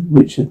one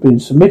which has been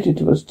submitted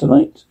to us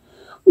tonight,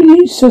 we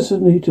need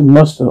necessarily to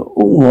muster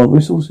all our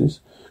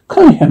resources.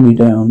 Kindly hand me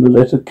down the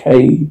letter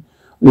K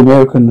of the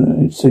American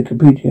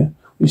Encyclopedia,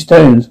 which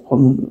stands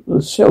upon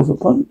the shelf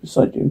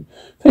beside you.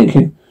 Thank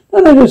you. Now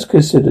let us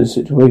consider the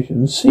situation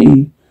and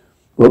see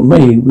what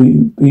may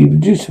be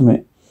reduced from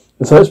it. In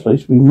the first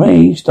place, we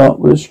may start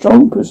with a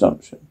strong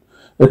presumption.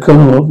 The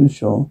Colonel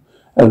Openshaw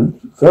had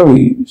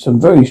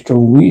some very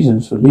strong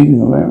reasons for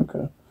leaving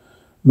America.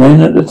 Men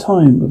at the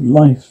time of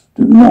life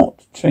do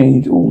not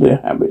change all their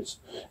habits,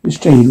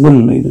 exchange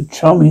willingly the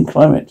charming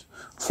climate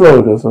of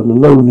Florida for the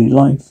lonely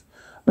life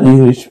of an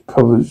English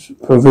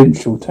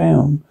provincial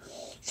town.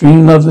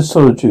 Extreme love of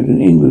solitude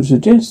in England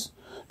suggests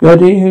the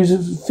idea is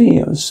a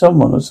fear of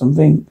someone or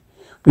something.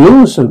 We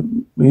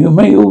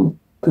may all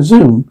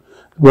presume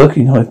the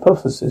working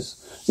hypothesis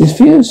is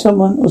fear of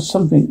someone or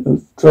something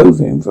that drove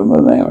him from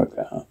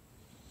America.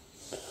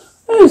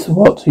 As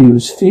what he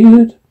was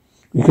feared,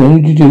 we can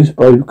only deduce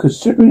by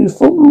considering the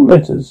formal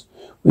letters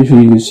which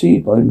he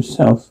received by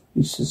himself,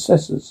 his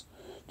successors.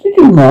 Did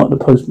you mark the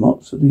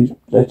postmarks of these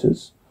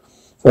letters?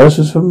 First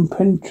was from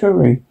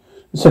Pencherry,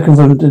 the second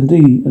from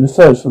Dundee, and the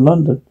third from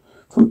London,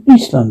 from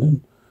East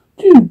London.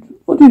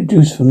 What do you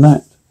deduce from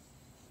that?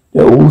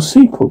 They're all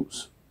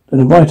seaports. Then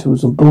the writer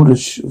was on board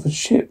of a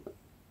ship.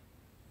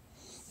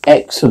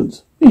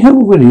 Excellent. We have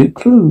already a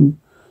clue.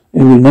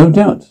 There will be no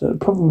doubt that the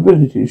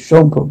probability,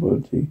 strong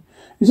probability,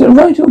 is that the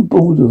writer on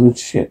board of a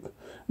ship.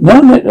 Now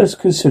let us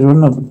consider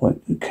another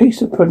point. In the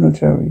case of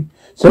Planetary,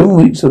 7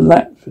 weeks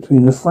elapsed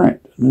between the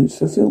fact and its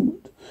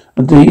fulfillment.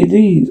 And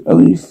these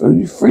only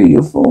 3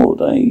 or 4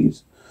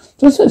 days.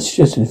 Does that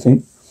suggest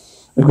anything?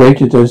 A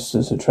greater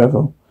distance to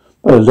travel,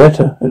 but a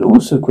letter had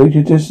also a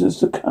greater distance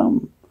to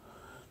come.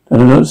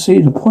 And I don't see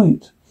the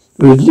point.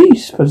 There is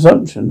least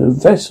presumption that a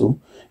vessel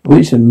in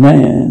which a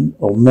man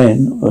or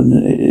men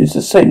is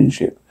a sailing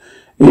ship.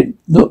 It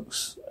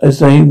looks as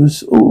they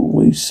must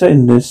always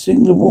send their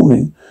single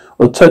warning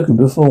or token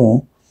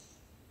before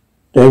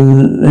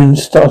then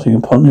starting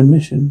upon their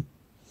mission.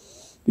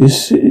 You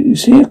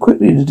see how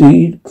quickly the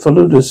deed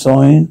followed the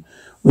sign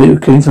where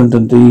it came from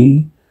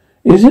Dundee.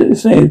 Is it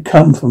if they had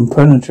come from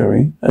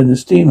Planetary and the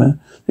steamer,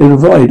 they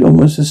would arrive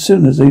almost as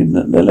soon as their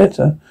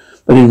letter.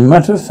 But in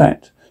matter of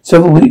fact,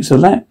 several weeks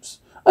elapsed.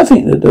 I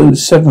think that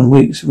those 7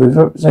 weeks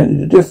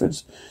represented the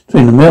difference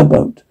between the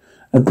mailboat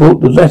and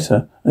brought the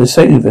letter and the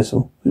sailing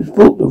vessel which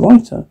brought the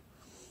writer.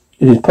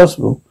 It is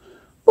possible.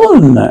 More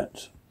than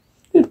that,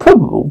 it's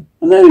probable.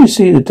 And now you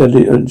see the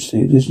deadly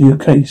urgency of this new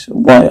case.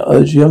 Why I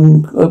urge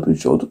young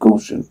Openshaw to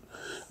caution.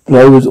 The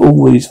blow has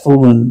always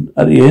fallen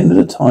at the end of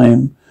the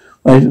time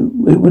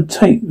when it would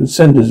take the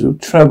senders to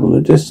travel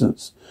a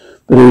distance.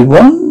 But there is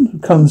one who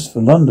comes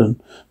from London,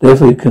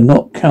 therefore he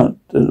cannot count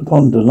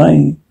upon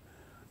delay.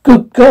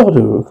 Good God,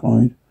 I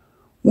replied.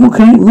 What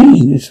can it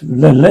mean, this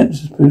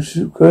relentless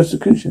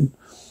persecution?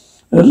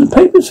 The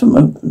papers from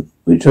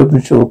which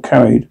Openshaw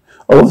carried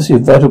are obviously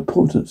of vital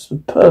importance to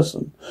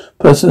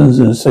persons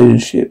in a sailing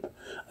ship.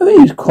 I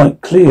think it's quite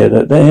clear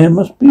that there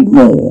must be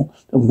more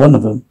than one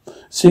of them. A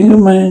single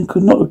man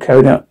could not have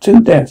carried out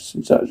 2 deaths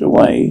in such a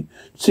way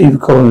to deceive the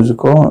coroner's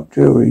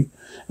jury.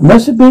 There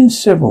must have been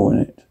several in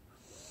it.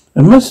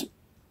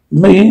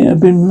 May have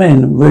been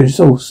men of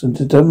resource and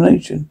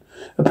determination.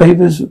 The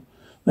papers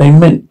they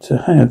meant to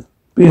have.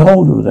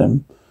 Behold of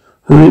them,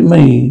 who it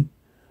may.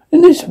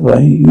 In this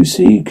way, you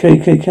see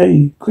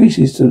KKK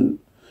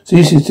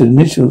ceases to the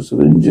initials of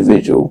an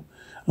individual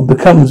and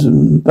becomes a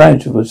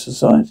badge of a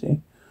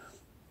society.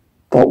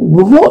 But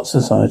what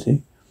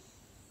society?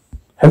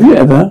 Have you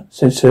ever,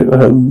 said Sherlock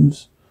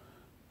Holmes,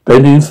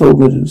 bending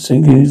forward and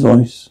sinking his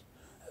voice,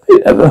 have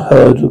you ever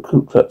heard of the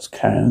Ku Klux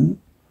Klan?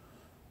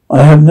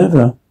 I have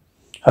never.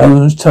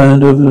 Holmes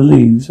turned over the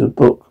leaves of the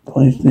book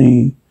upon his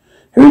knee.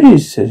 Here it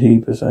is, said he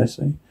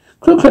precisely.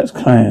 Ku Klux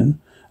Klan,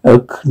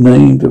 a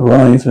name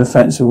derived from a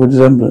fanciful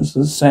resemblance to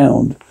the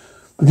sound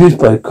produced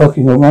by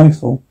cocking a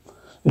rifle.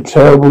 The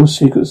terrible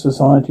secret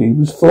society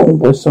was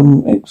formed by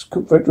some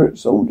ex-Confederate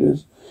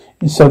soldiers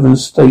in southern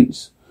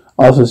states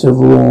after the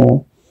Civil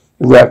War.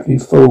 It rapidly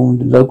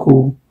formed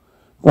local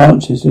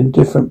branches in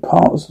different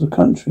parts of the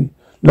country.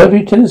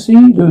 Lovely Tennessee,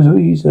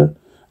 Louisiana,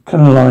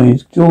 Carolina,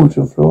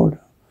 Georgia, and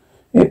Florida.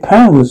 Its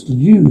power was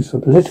used for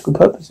political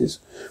purposes,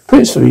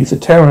 principally for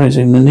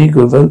terrorizing the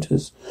Negro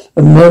voters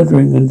and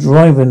murdering and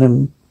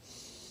driving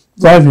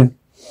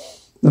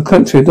the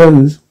country of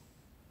those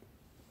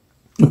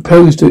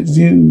opposed to its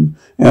view.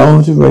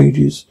 Hours of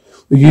rages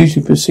were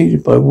usually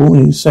preceded by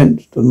warnings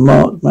sent to the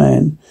marked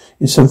man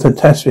in some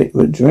fantastic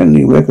but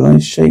generally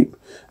recognized shape,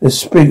 a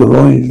sprig of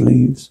orange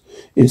leaves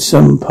in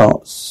some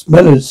parts,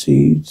 melon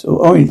seeds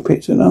or orange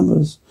pits in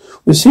others.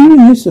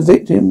 Receiving this, the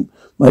victim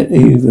might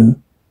either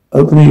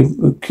openly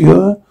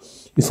procure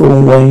the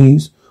fallen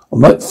waves or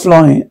might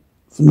fly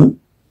from the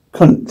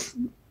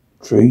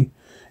country.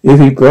 If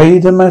he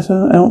braved the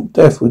matter out,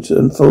 death would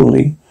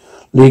unfoldly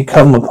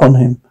come upon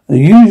him, and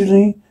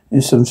usually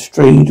in some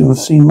strange and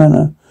obscene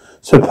manner.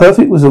 So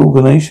perfect was the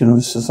organization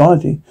of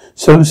society,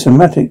 so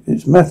systematic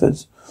its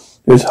methods,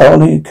 there is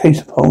hardly a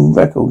case upon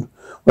record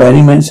where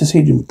any man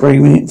succeeded in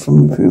braving it from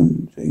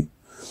impunity,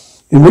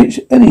 in which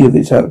any of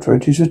its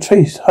outrages were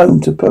traced home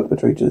to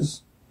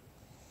perpetrators.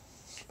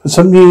 For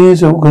some years,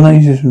 the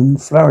organization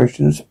flourished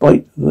in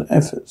spite of the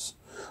efforts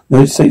of the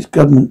United States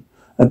government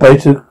and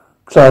better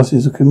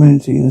classes of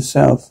community in the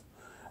South.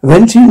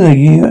 Eventually, in the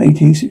year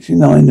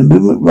 1869, the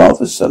movement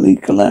rather suddenly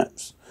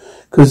collapsed,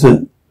 because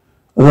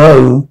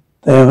although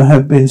there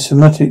have been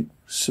sporadic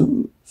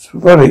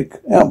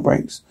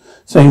outbreaks,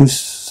 some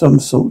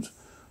sort,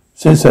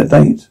 since that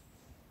date.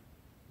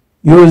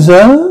 You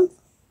observe,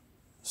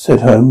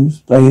 said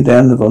Holmes, laying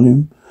down the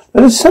volume,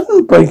 that a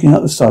sudden breaking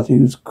up of society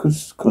was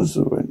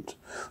consequent.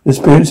 The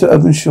spirits of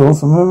Openshaw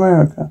from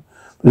America,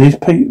 with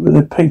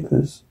their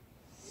papers.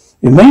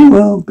 It may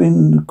well have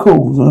been the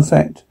cause and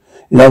effect.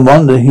 It's no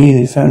wonder he and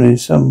his family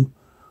some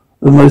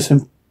of the most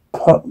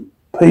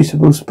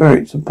peaceable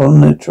spirits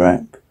upon their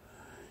track.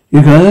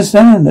 You can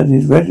understand that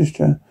his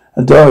register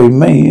and diary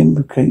may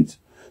implicate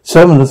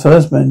some of the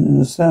first men in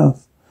the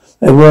South.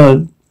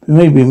 There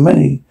may be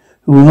many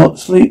who will not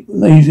sleep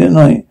easy at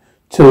night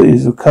till it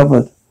is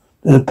recovered.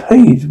 Then the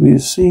page we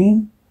have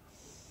seen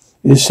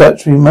is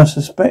such we must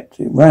suspect.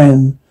 It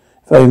ran,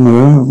 if I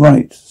remember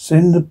right,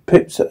 send the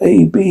pips at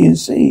A, B, and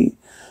C.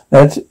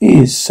 That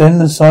is,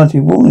 send the society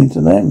warning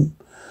to them.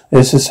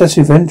 Their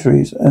successive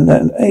entries, and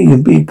that A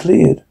and B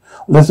cleared,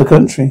 left the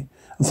country.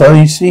 And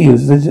finally C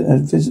was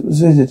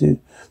visited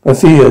by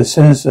fear,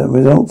 sinister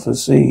result for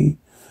C.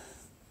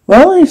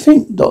 Well, I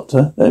think,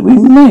 Doctor, that we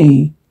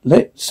may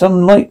let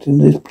some light in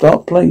this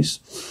dark place.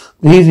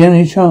 Leave the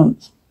only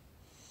chance.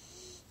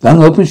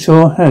 Young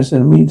Openshaw has,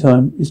 in the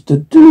meantime, is to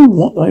do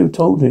what I have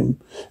told him.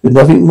 There's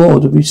nothing more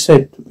to be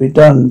said, to be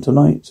done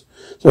tonight.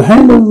 So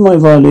hand over my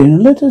violin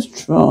and let us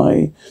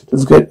try to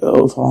forget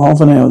for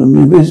half an hour the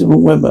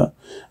miserable weather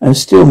and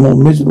still more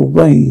miserable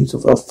ways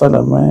of our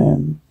fellow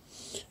man.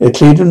 A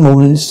Cleveland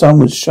morning, the sun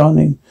was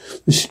shining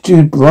with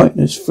subdued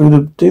brightness through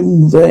the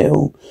dim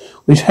veil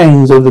which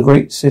hangs over the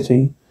great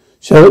city.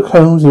 Sherlock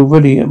Holmes was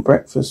already at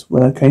breakfast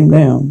when I came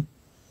down.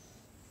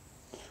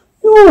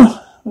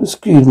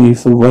 Excuse me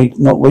for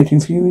not waiting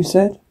for you, he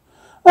said.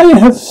 I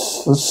have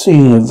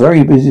foreseen a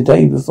very busy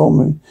day before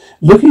me.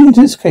 Looking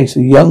into this case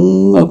of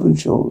young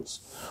Openshaws,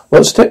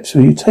 what steps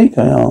will you take?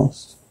 I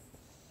asked.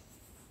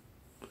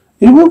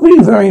 It will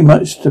be very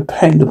much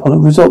depend upon the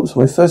results of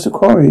my first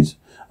inquiries.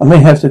 I may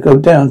have to go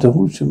down to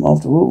Horsham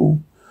after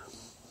all.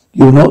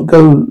 You will not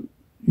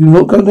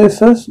go there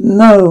first?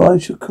 No, I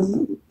shall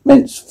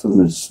commence from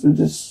the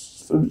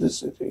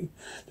city.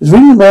 Just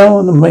ring the bell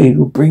and the maid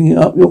will bring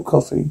up your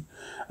coffee.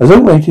 As I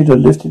waited, I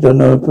lifted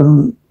an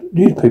open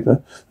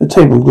newspaper from the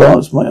table and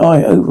glanced my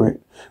eye over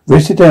it,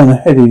 rested down a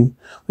heading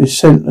which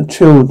sent a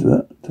chill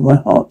to my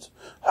heart.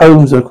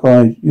 Holmes, I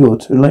cried, you are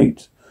too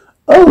late.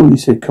 Oh, he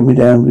said, coming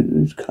down with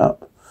his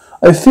cup.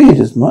 I feared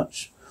as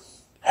much.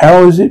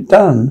 How is it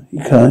done? He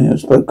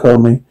spoke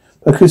calmly,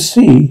 but I could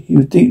see he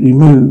was deeply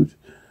moved.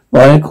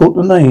 My eye caught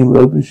the name of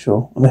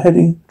Openshaw on the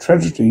heading,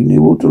 tragedy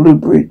near Waterloo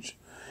Bridge.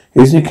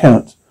 Here's the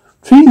account.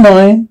 Between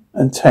 9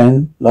 and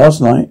 10 last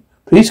night,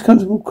 police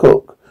constable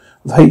Cook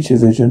of H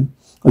Division,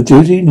 on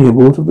duty near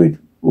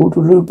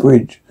Waterloo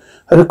Bridge,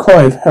 heard a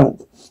cry of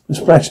help and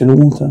splash in the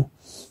water.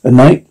 The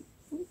night,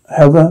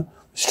 however,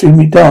 was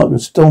extremely dark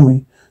and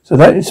stormy, so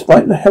that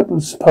despite the help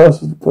of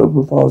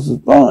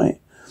passers-by, it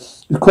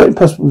was quite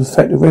impossible to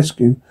effect a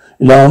rescue.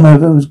 Alarm,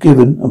 however, was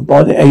given, and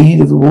by the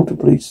aid of the water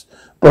police,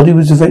 the body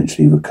was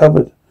eventually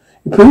recovered.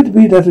 It proved to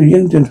be that of a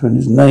young gentleman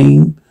whose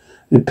name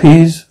It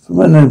appears from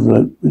an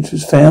envelope which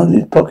was found in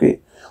his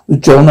pocket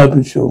with John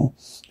Openshaw.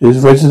 His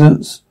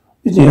residence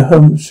is near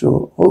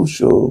Holshore.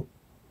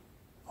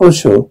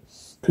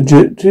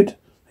 Conjectured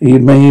he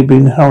may have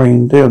been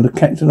hurrying down to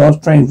catch the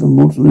last train from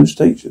Waterloo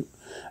Station.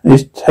 In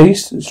his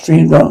haste and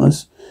extreme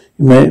darkness,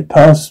 he may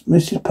have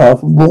missed his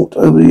path and walked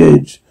over the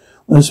edge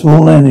on the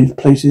small landing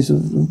places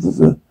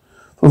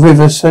for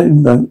river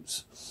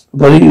sailboats. The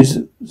body is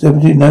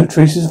exhibited no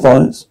traces of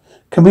violence.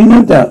 Can be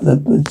no doubt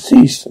that the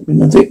deceased had been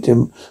the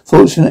victim of a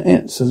fortunate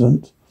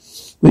accident,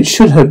 which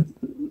should have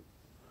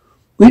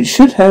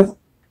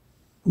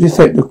the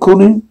effect of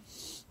calling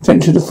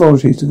attention to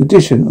authorities to the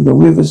condition of the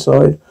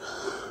riverside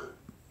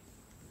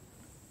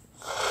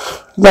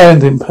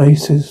landing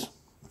places.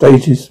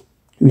 Stages.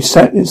 He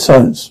sat in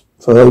silence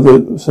for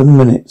over some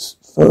minutes.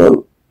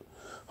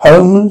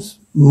 Holmes,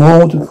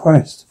 more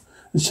depressed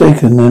and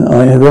shaken than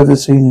I have ever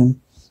seen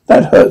him.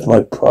 That hurts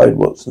my pride,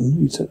 Watson,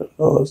 he said at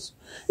last.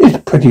 It's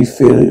petty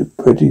feeling.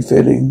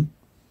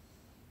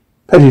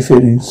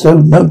 So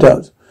no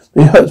doubt,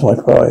 but it hurts my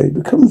pride. It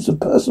becomes a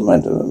personal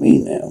matter for me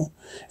now.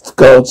 If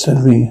God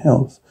sends me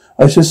health,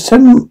 I shall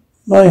send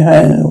my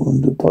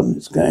hand upon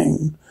this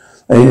gang,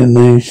 and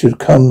they should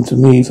come to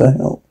me for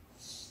help.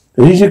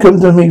 And he should come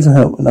to me for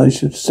help, and I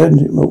should send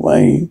him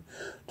away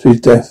to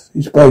his death.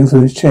 He sprang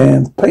from his chair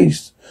and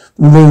paced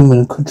the room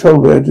in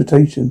controlled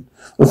agitation.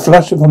 A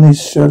flush upon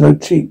his shallow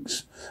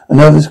cheeks,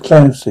 another's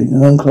clasping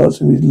and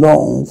unclasping his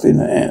long, thin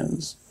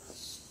hands.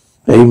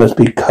 They must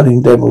be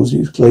cunning devils,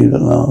 he exclaimed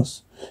at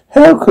last.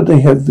 How could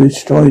they have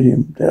destroyed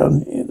him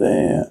down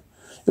there?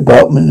 The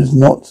apartment is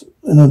not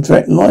in a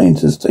direct line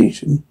to the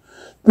station.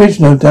 The bridge,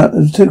 no doubt,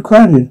 is too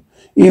crowded,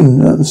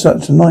 even on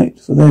such a night,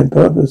 for their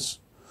purpose.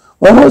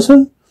 Well,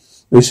 Watson,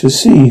 we shall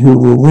see who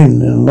will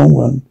win in the long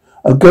run.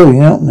 I'm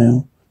going out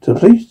now. To the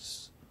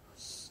police?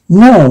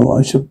 No,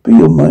 I shall be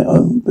on my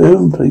own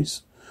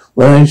police.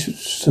 When I should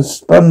have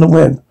spun the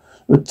web,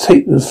 would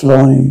take the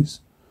flies.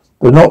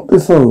 But not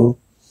before.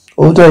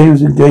 All day he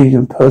was engaged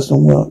in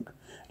personal work.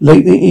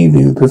 Late in the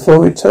evening,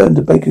 before he returned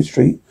to Baker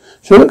Street,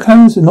 Sherlock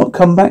Holmes had not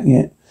come back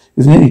yet. It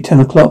was nearly 10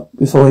 o'clock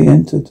before he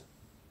entered.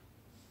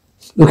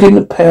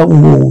 Looking pale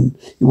and worn,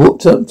 he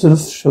walked up to the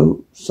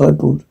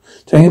sideboard.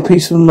 Taking a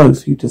piece of the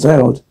loaf, he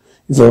devoured it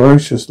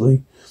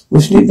voraciously,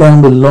 wishing it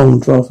down with a long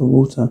draught of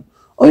water.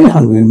 Are you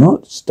hungry,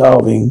 Mott?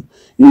 Starving.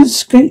 You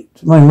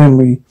escaped my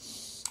memory.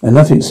 And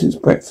nothing since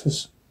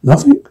breakfast.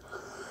 Nothing?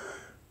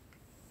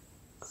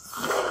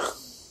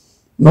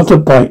 Not a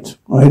bite.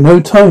 I had no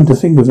time to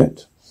think of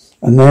it.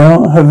 And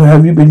now,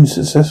 have you been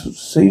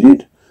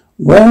succeeded?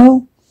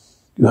 Well,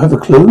 you have a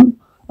clue?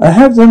 I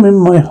have them in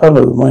my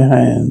hollow of my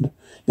hand.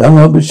 Young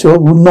Openshaw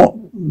will not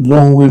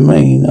long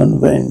remain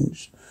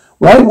unavenged.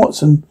 Why,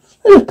 Watson,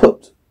 let us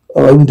put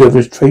our own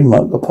devilish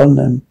trademark upon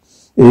them.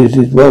 It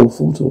is well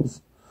thought of.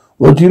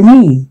 What do you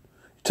mean?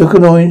 He took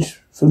an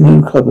orange from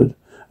the cupboard,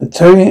 and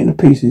tearing it into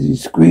pieces, he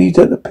squeezed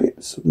out the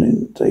pits on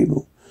the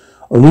table.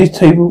 On his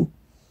table,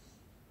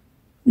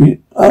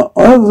 out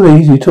of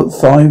these, he took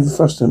 5 and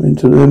thrust them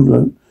into the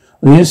envelope.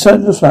 On the inside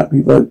of the flap,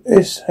 he wrote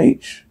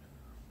S.H.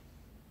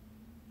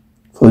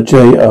 for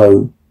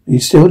J.O. He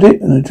sealed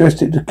it and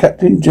addressed it to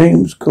Captain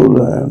James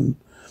Cullen,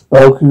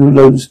 Barbecue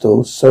Loan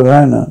Store,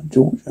 Savannah,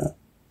 Georgia.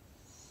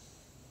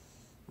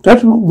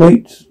 That'll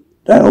wait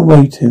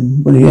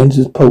him when he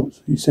enters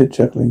Port, he said,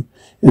 chuckling.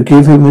 It'll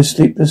give him a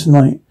sleepless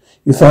night.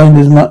 You find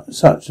as much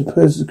such a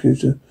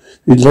persecutor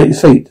whose late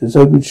fate as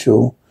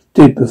Openshaw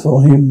did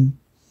before him.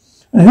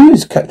 And who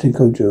is Captain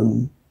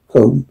Cone?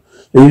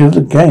 Leader of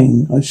the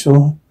gang. I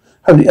shall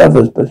have the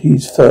others, but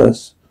he's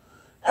first.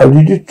 How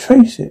did you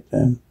trace it,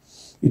 then?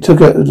 He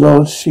took out a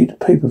large sheet of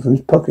paper from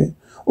his pocket,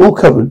 all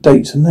covered with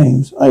dates and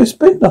names. I have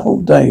spent the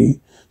whole day,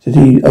 said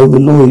he, over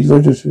Lloyd's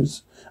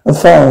registers and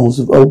files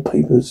of old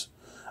papers,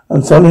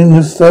 and following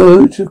the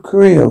future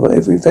career of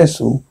every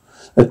vessel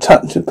that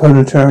touched a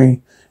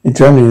planetary in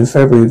Germany in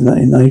February of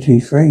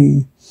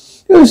 1983.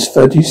 There was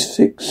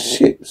 36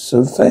 ships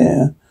of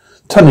fair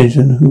tonnage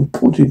and who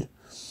reported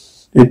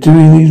that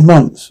during these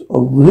months.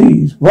 Of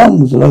these,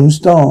 one was a Lone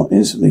Star,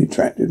 instantly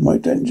attracted my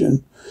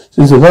attention,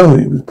 since alone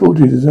it was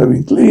reported as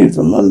having cleared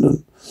from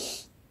London,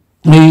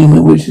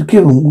 name which is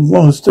given was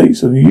one of the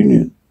states of the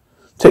Union,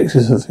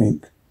 Texas, I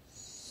think.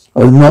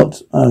 I'm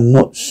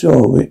not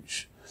sure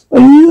which. I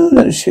knew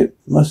that ship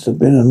must have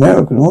been of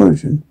American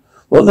origin.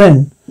 What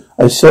then?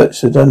 I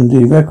searched the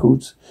Dundee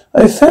records.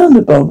 I found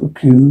the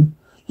barbecue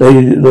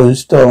lady at Lone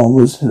Star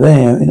was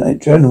there in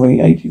January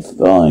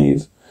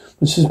 85.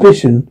 With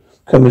suspicion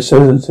come a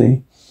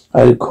certainty.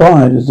 I had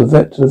acquired as the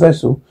vet to the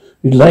vessel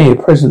who lay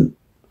at present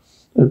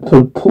at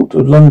the port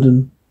of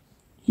London.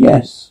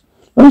 Yes.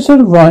 Lone Star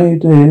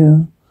arrived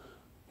here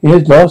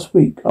last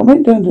week. I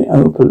went down to the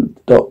upper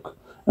dock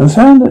and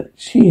found that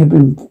she had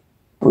been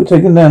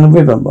taken down the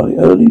river by the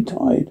early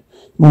tide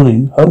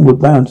morning, homeward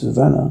bound to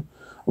Savannah.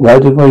 I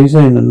arrived at Gray's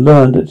Inn and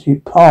learned that she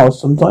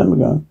passed some time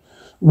ago.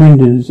 The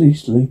wind is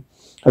easterly.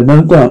 I had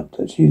no doubt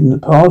that she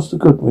had passed the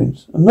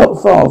Goodwins and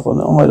not far from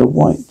the Isle of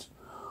Wight.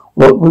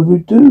 What would we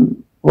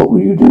do? What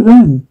will you do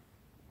then?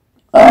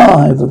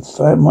 I have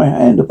had my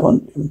hand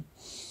upon him.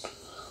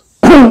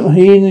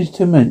 He and his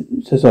 2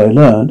 men, as I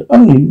learned,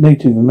 only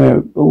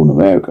born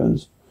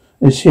Americans.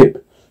 A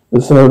ship,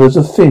 the fellows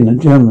are Finn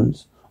and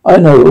Germans. I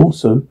know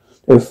also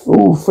they're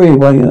all 3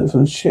 away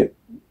from the ship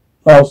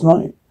last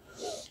night.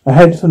 I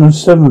had from the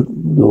 7th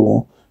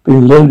law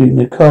been loading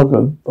their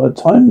cargo. By the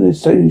time the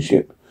sailing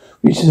ship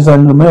reached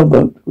Savannah, the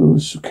mailboat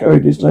which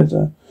carried this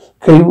letter.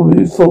 Cable will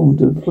be informed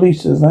to the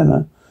police of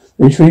Savannah.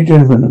 The 3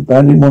 gentlemen are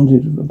badly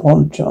wanted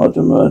upon a charge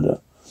of murder.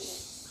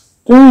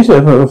 There is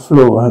ever a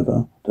flaw,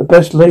 however. The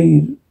best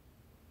laid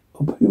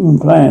of human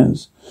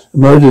plans, the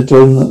murder of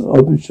John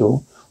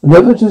Obishaw, were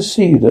never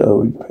deceived at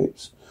Owen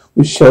Pips,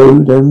 which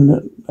showed them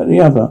that the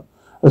other,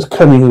 as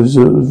cunning as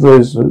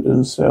resolute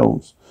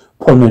themselves,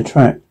 upon their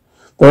track.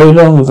 Very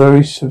long and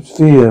very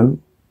severe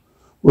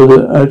were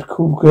the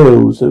article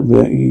girls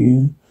that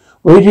you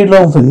waited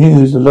long for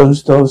news of the Lone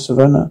Star of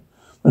Savannah,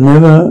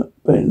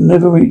 but it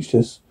never reached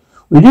us.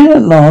 We did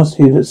at last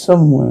hear that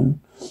somewhere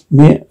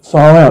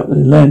far out the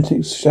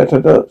Atlantic's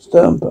shattered up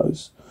stern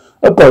post,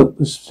 a boat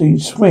was seen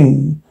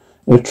swinging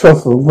in a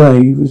trough of a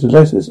wave with the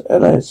letters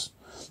LS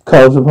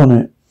carved upon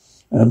it,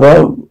 and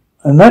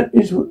that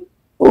is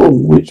all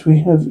which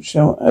we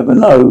shall ever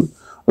know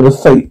of the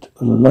fate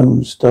of the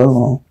Lone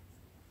Star.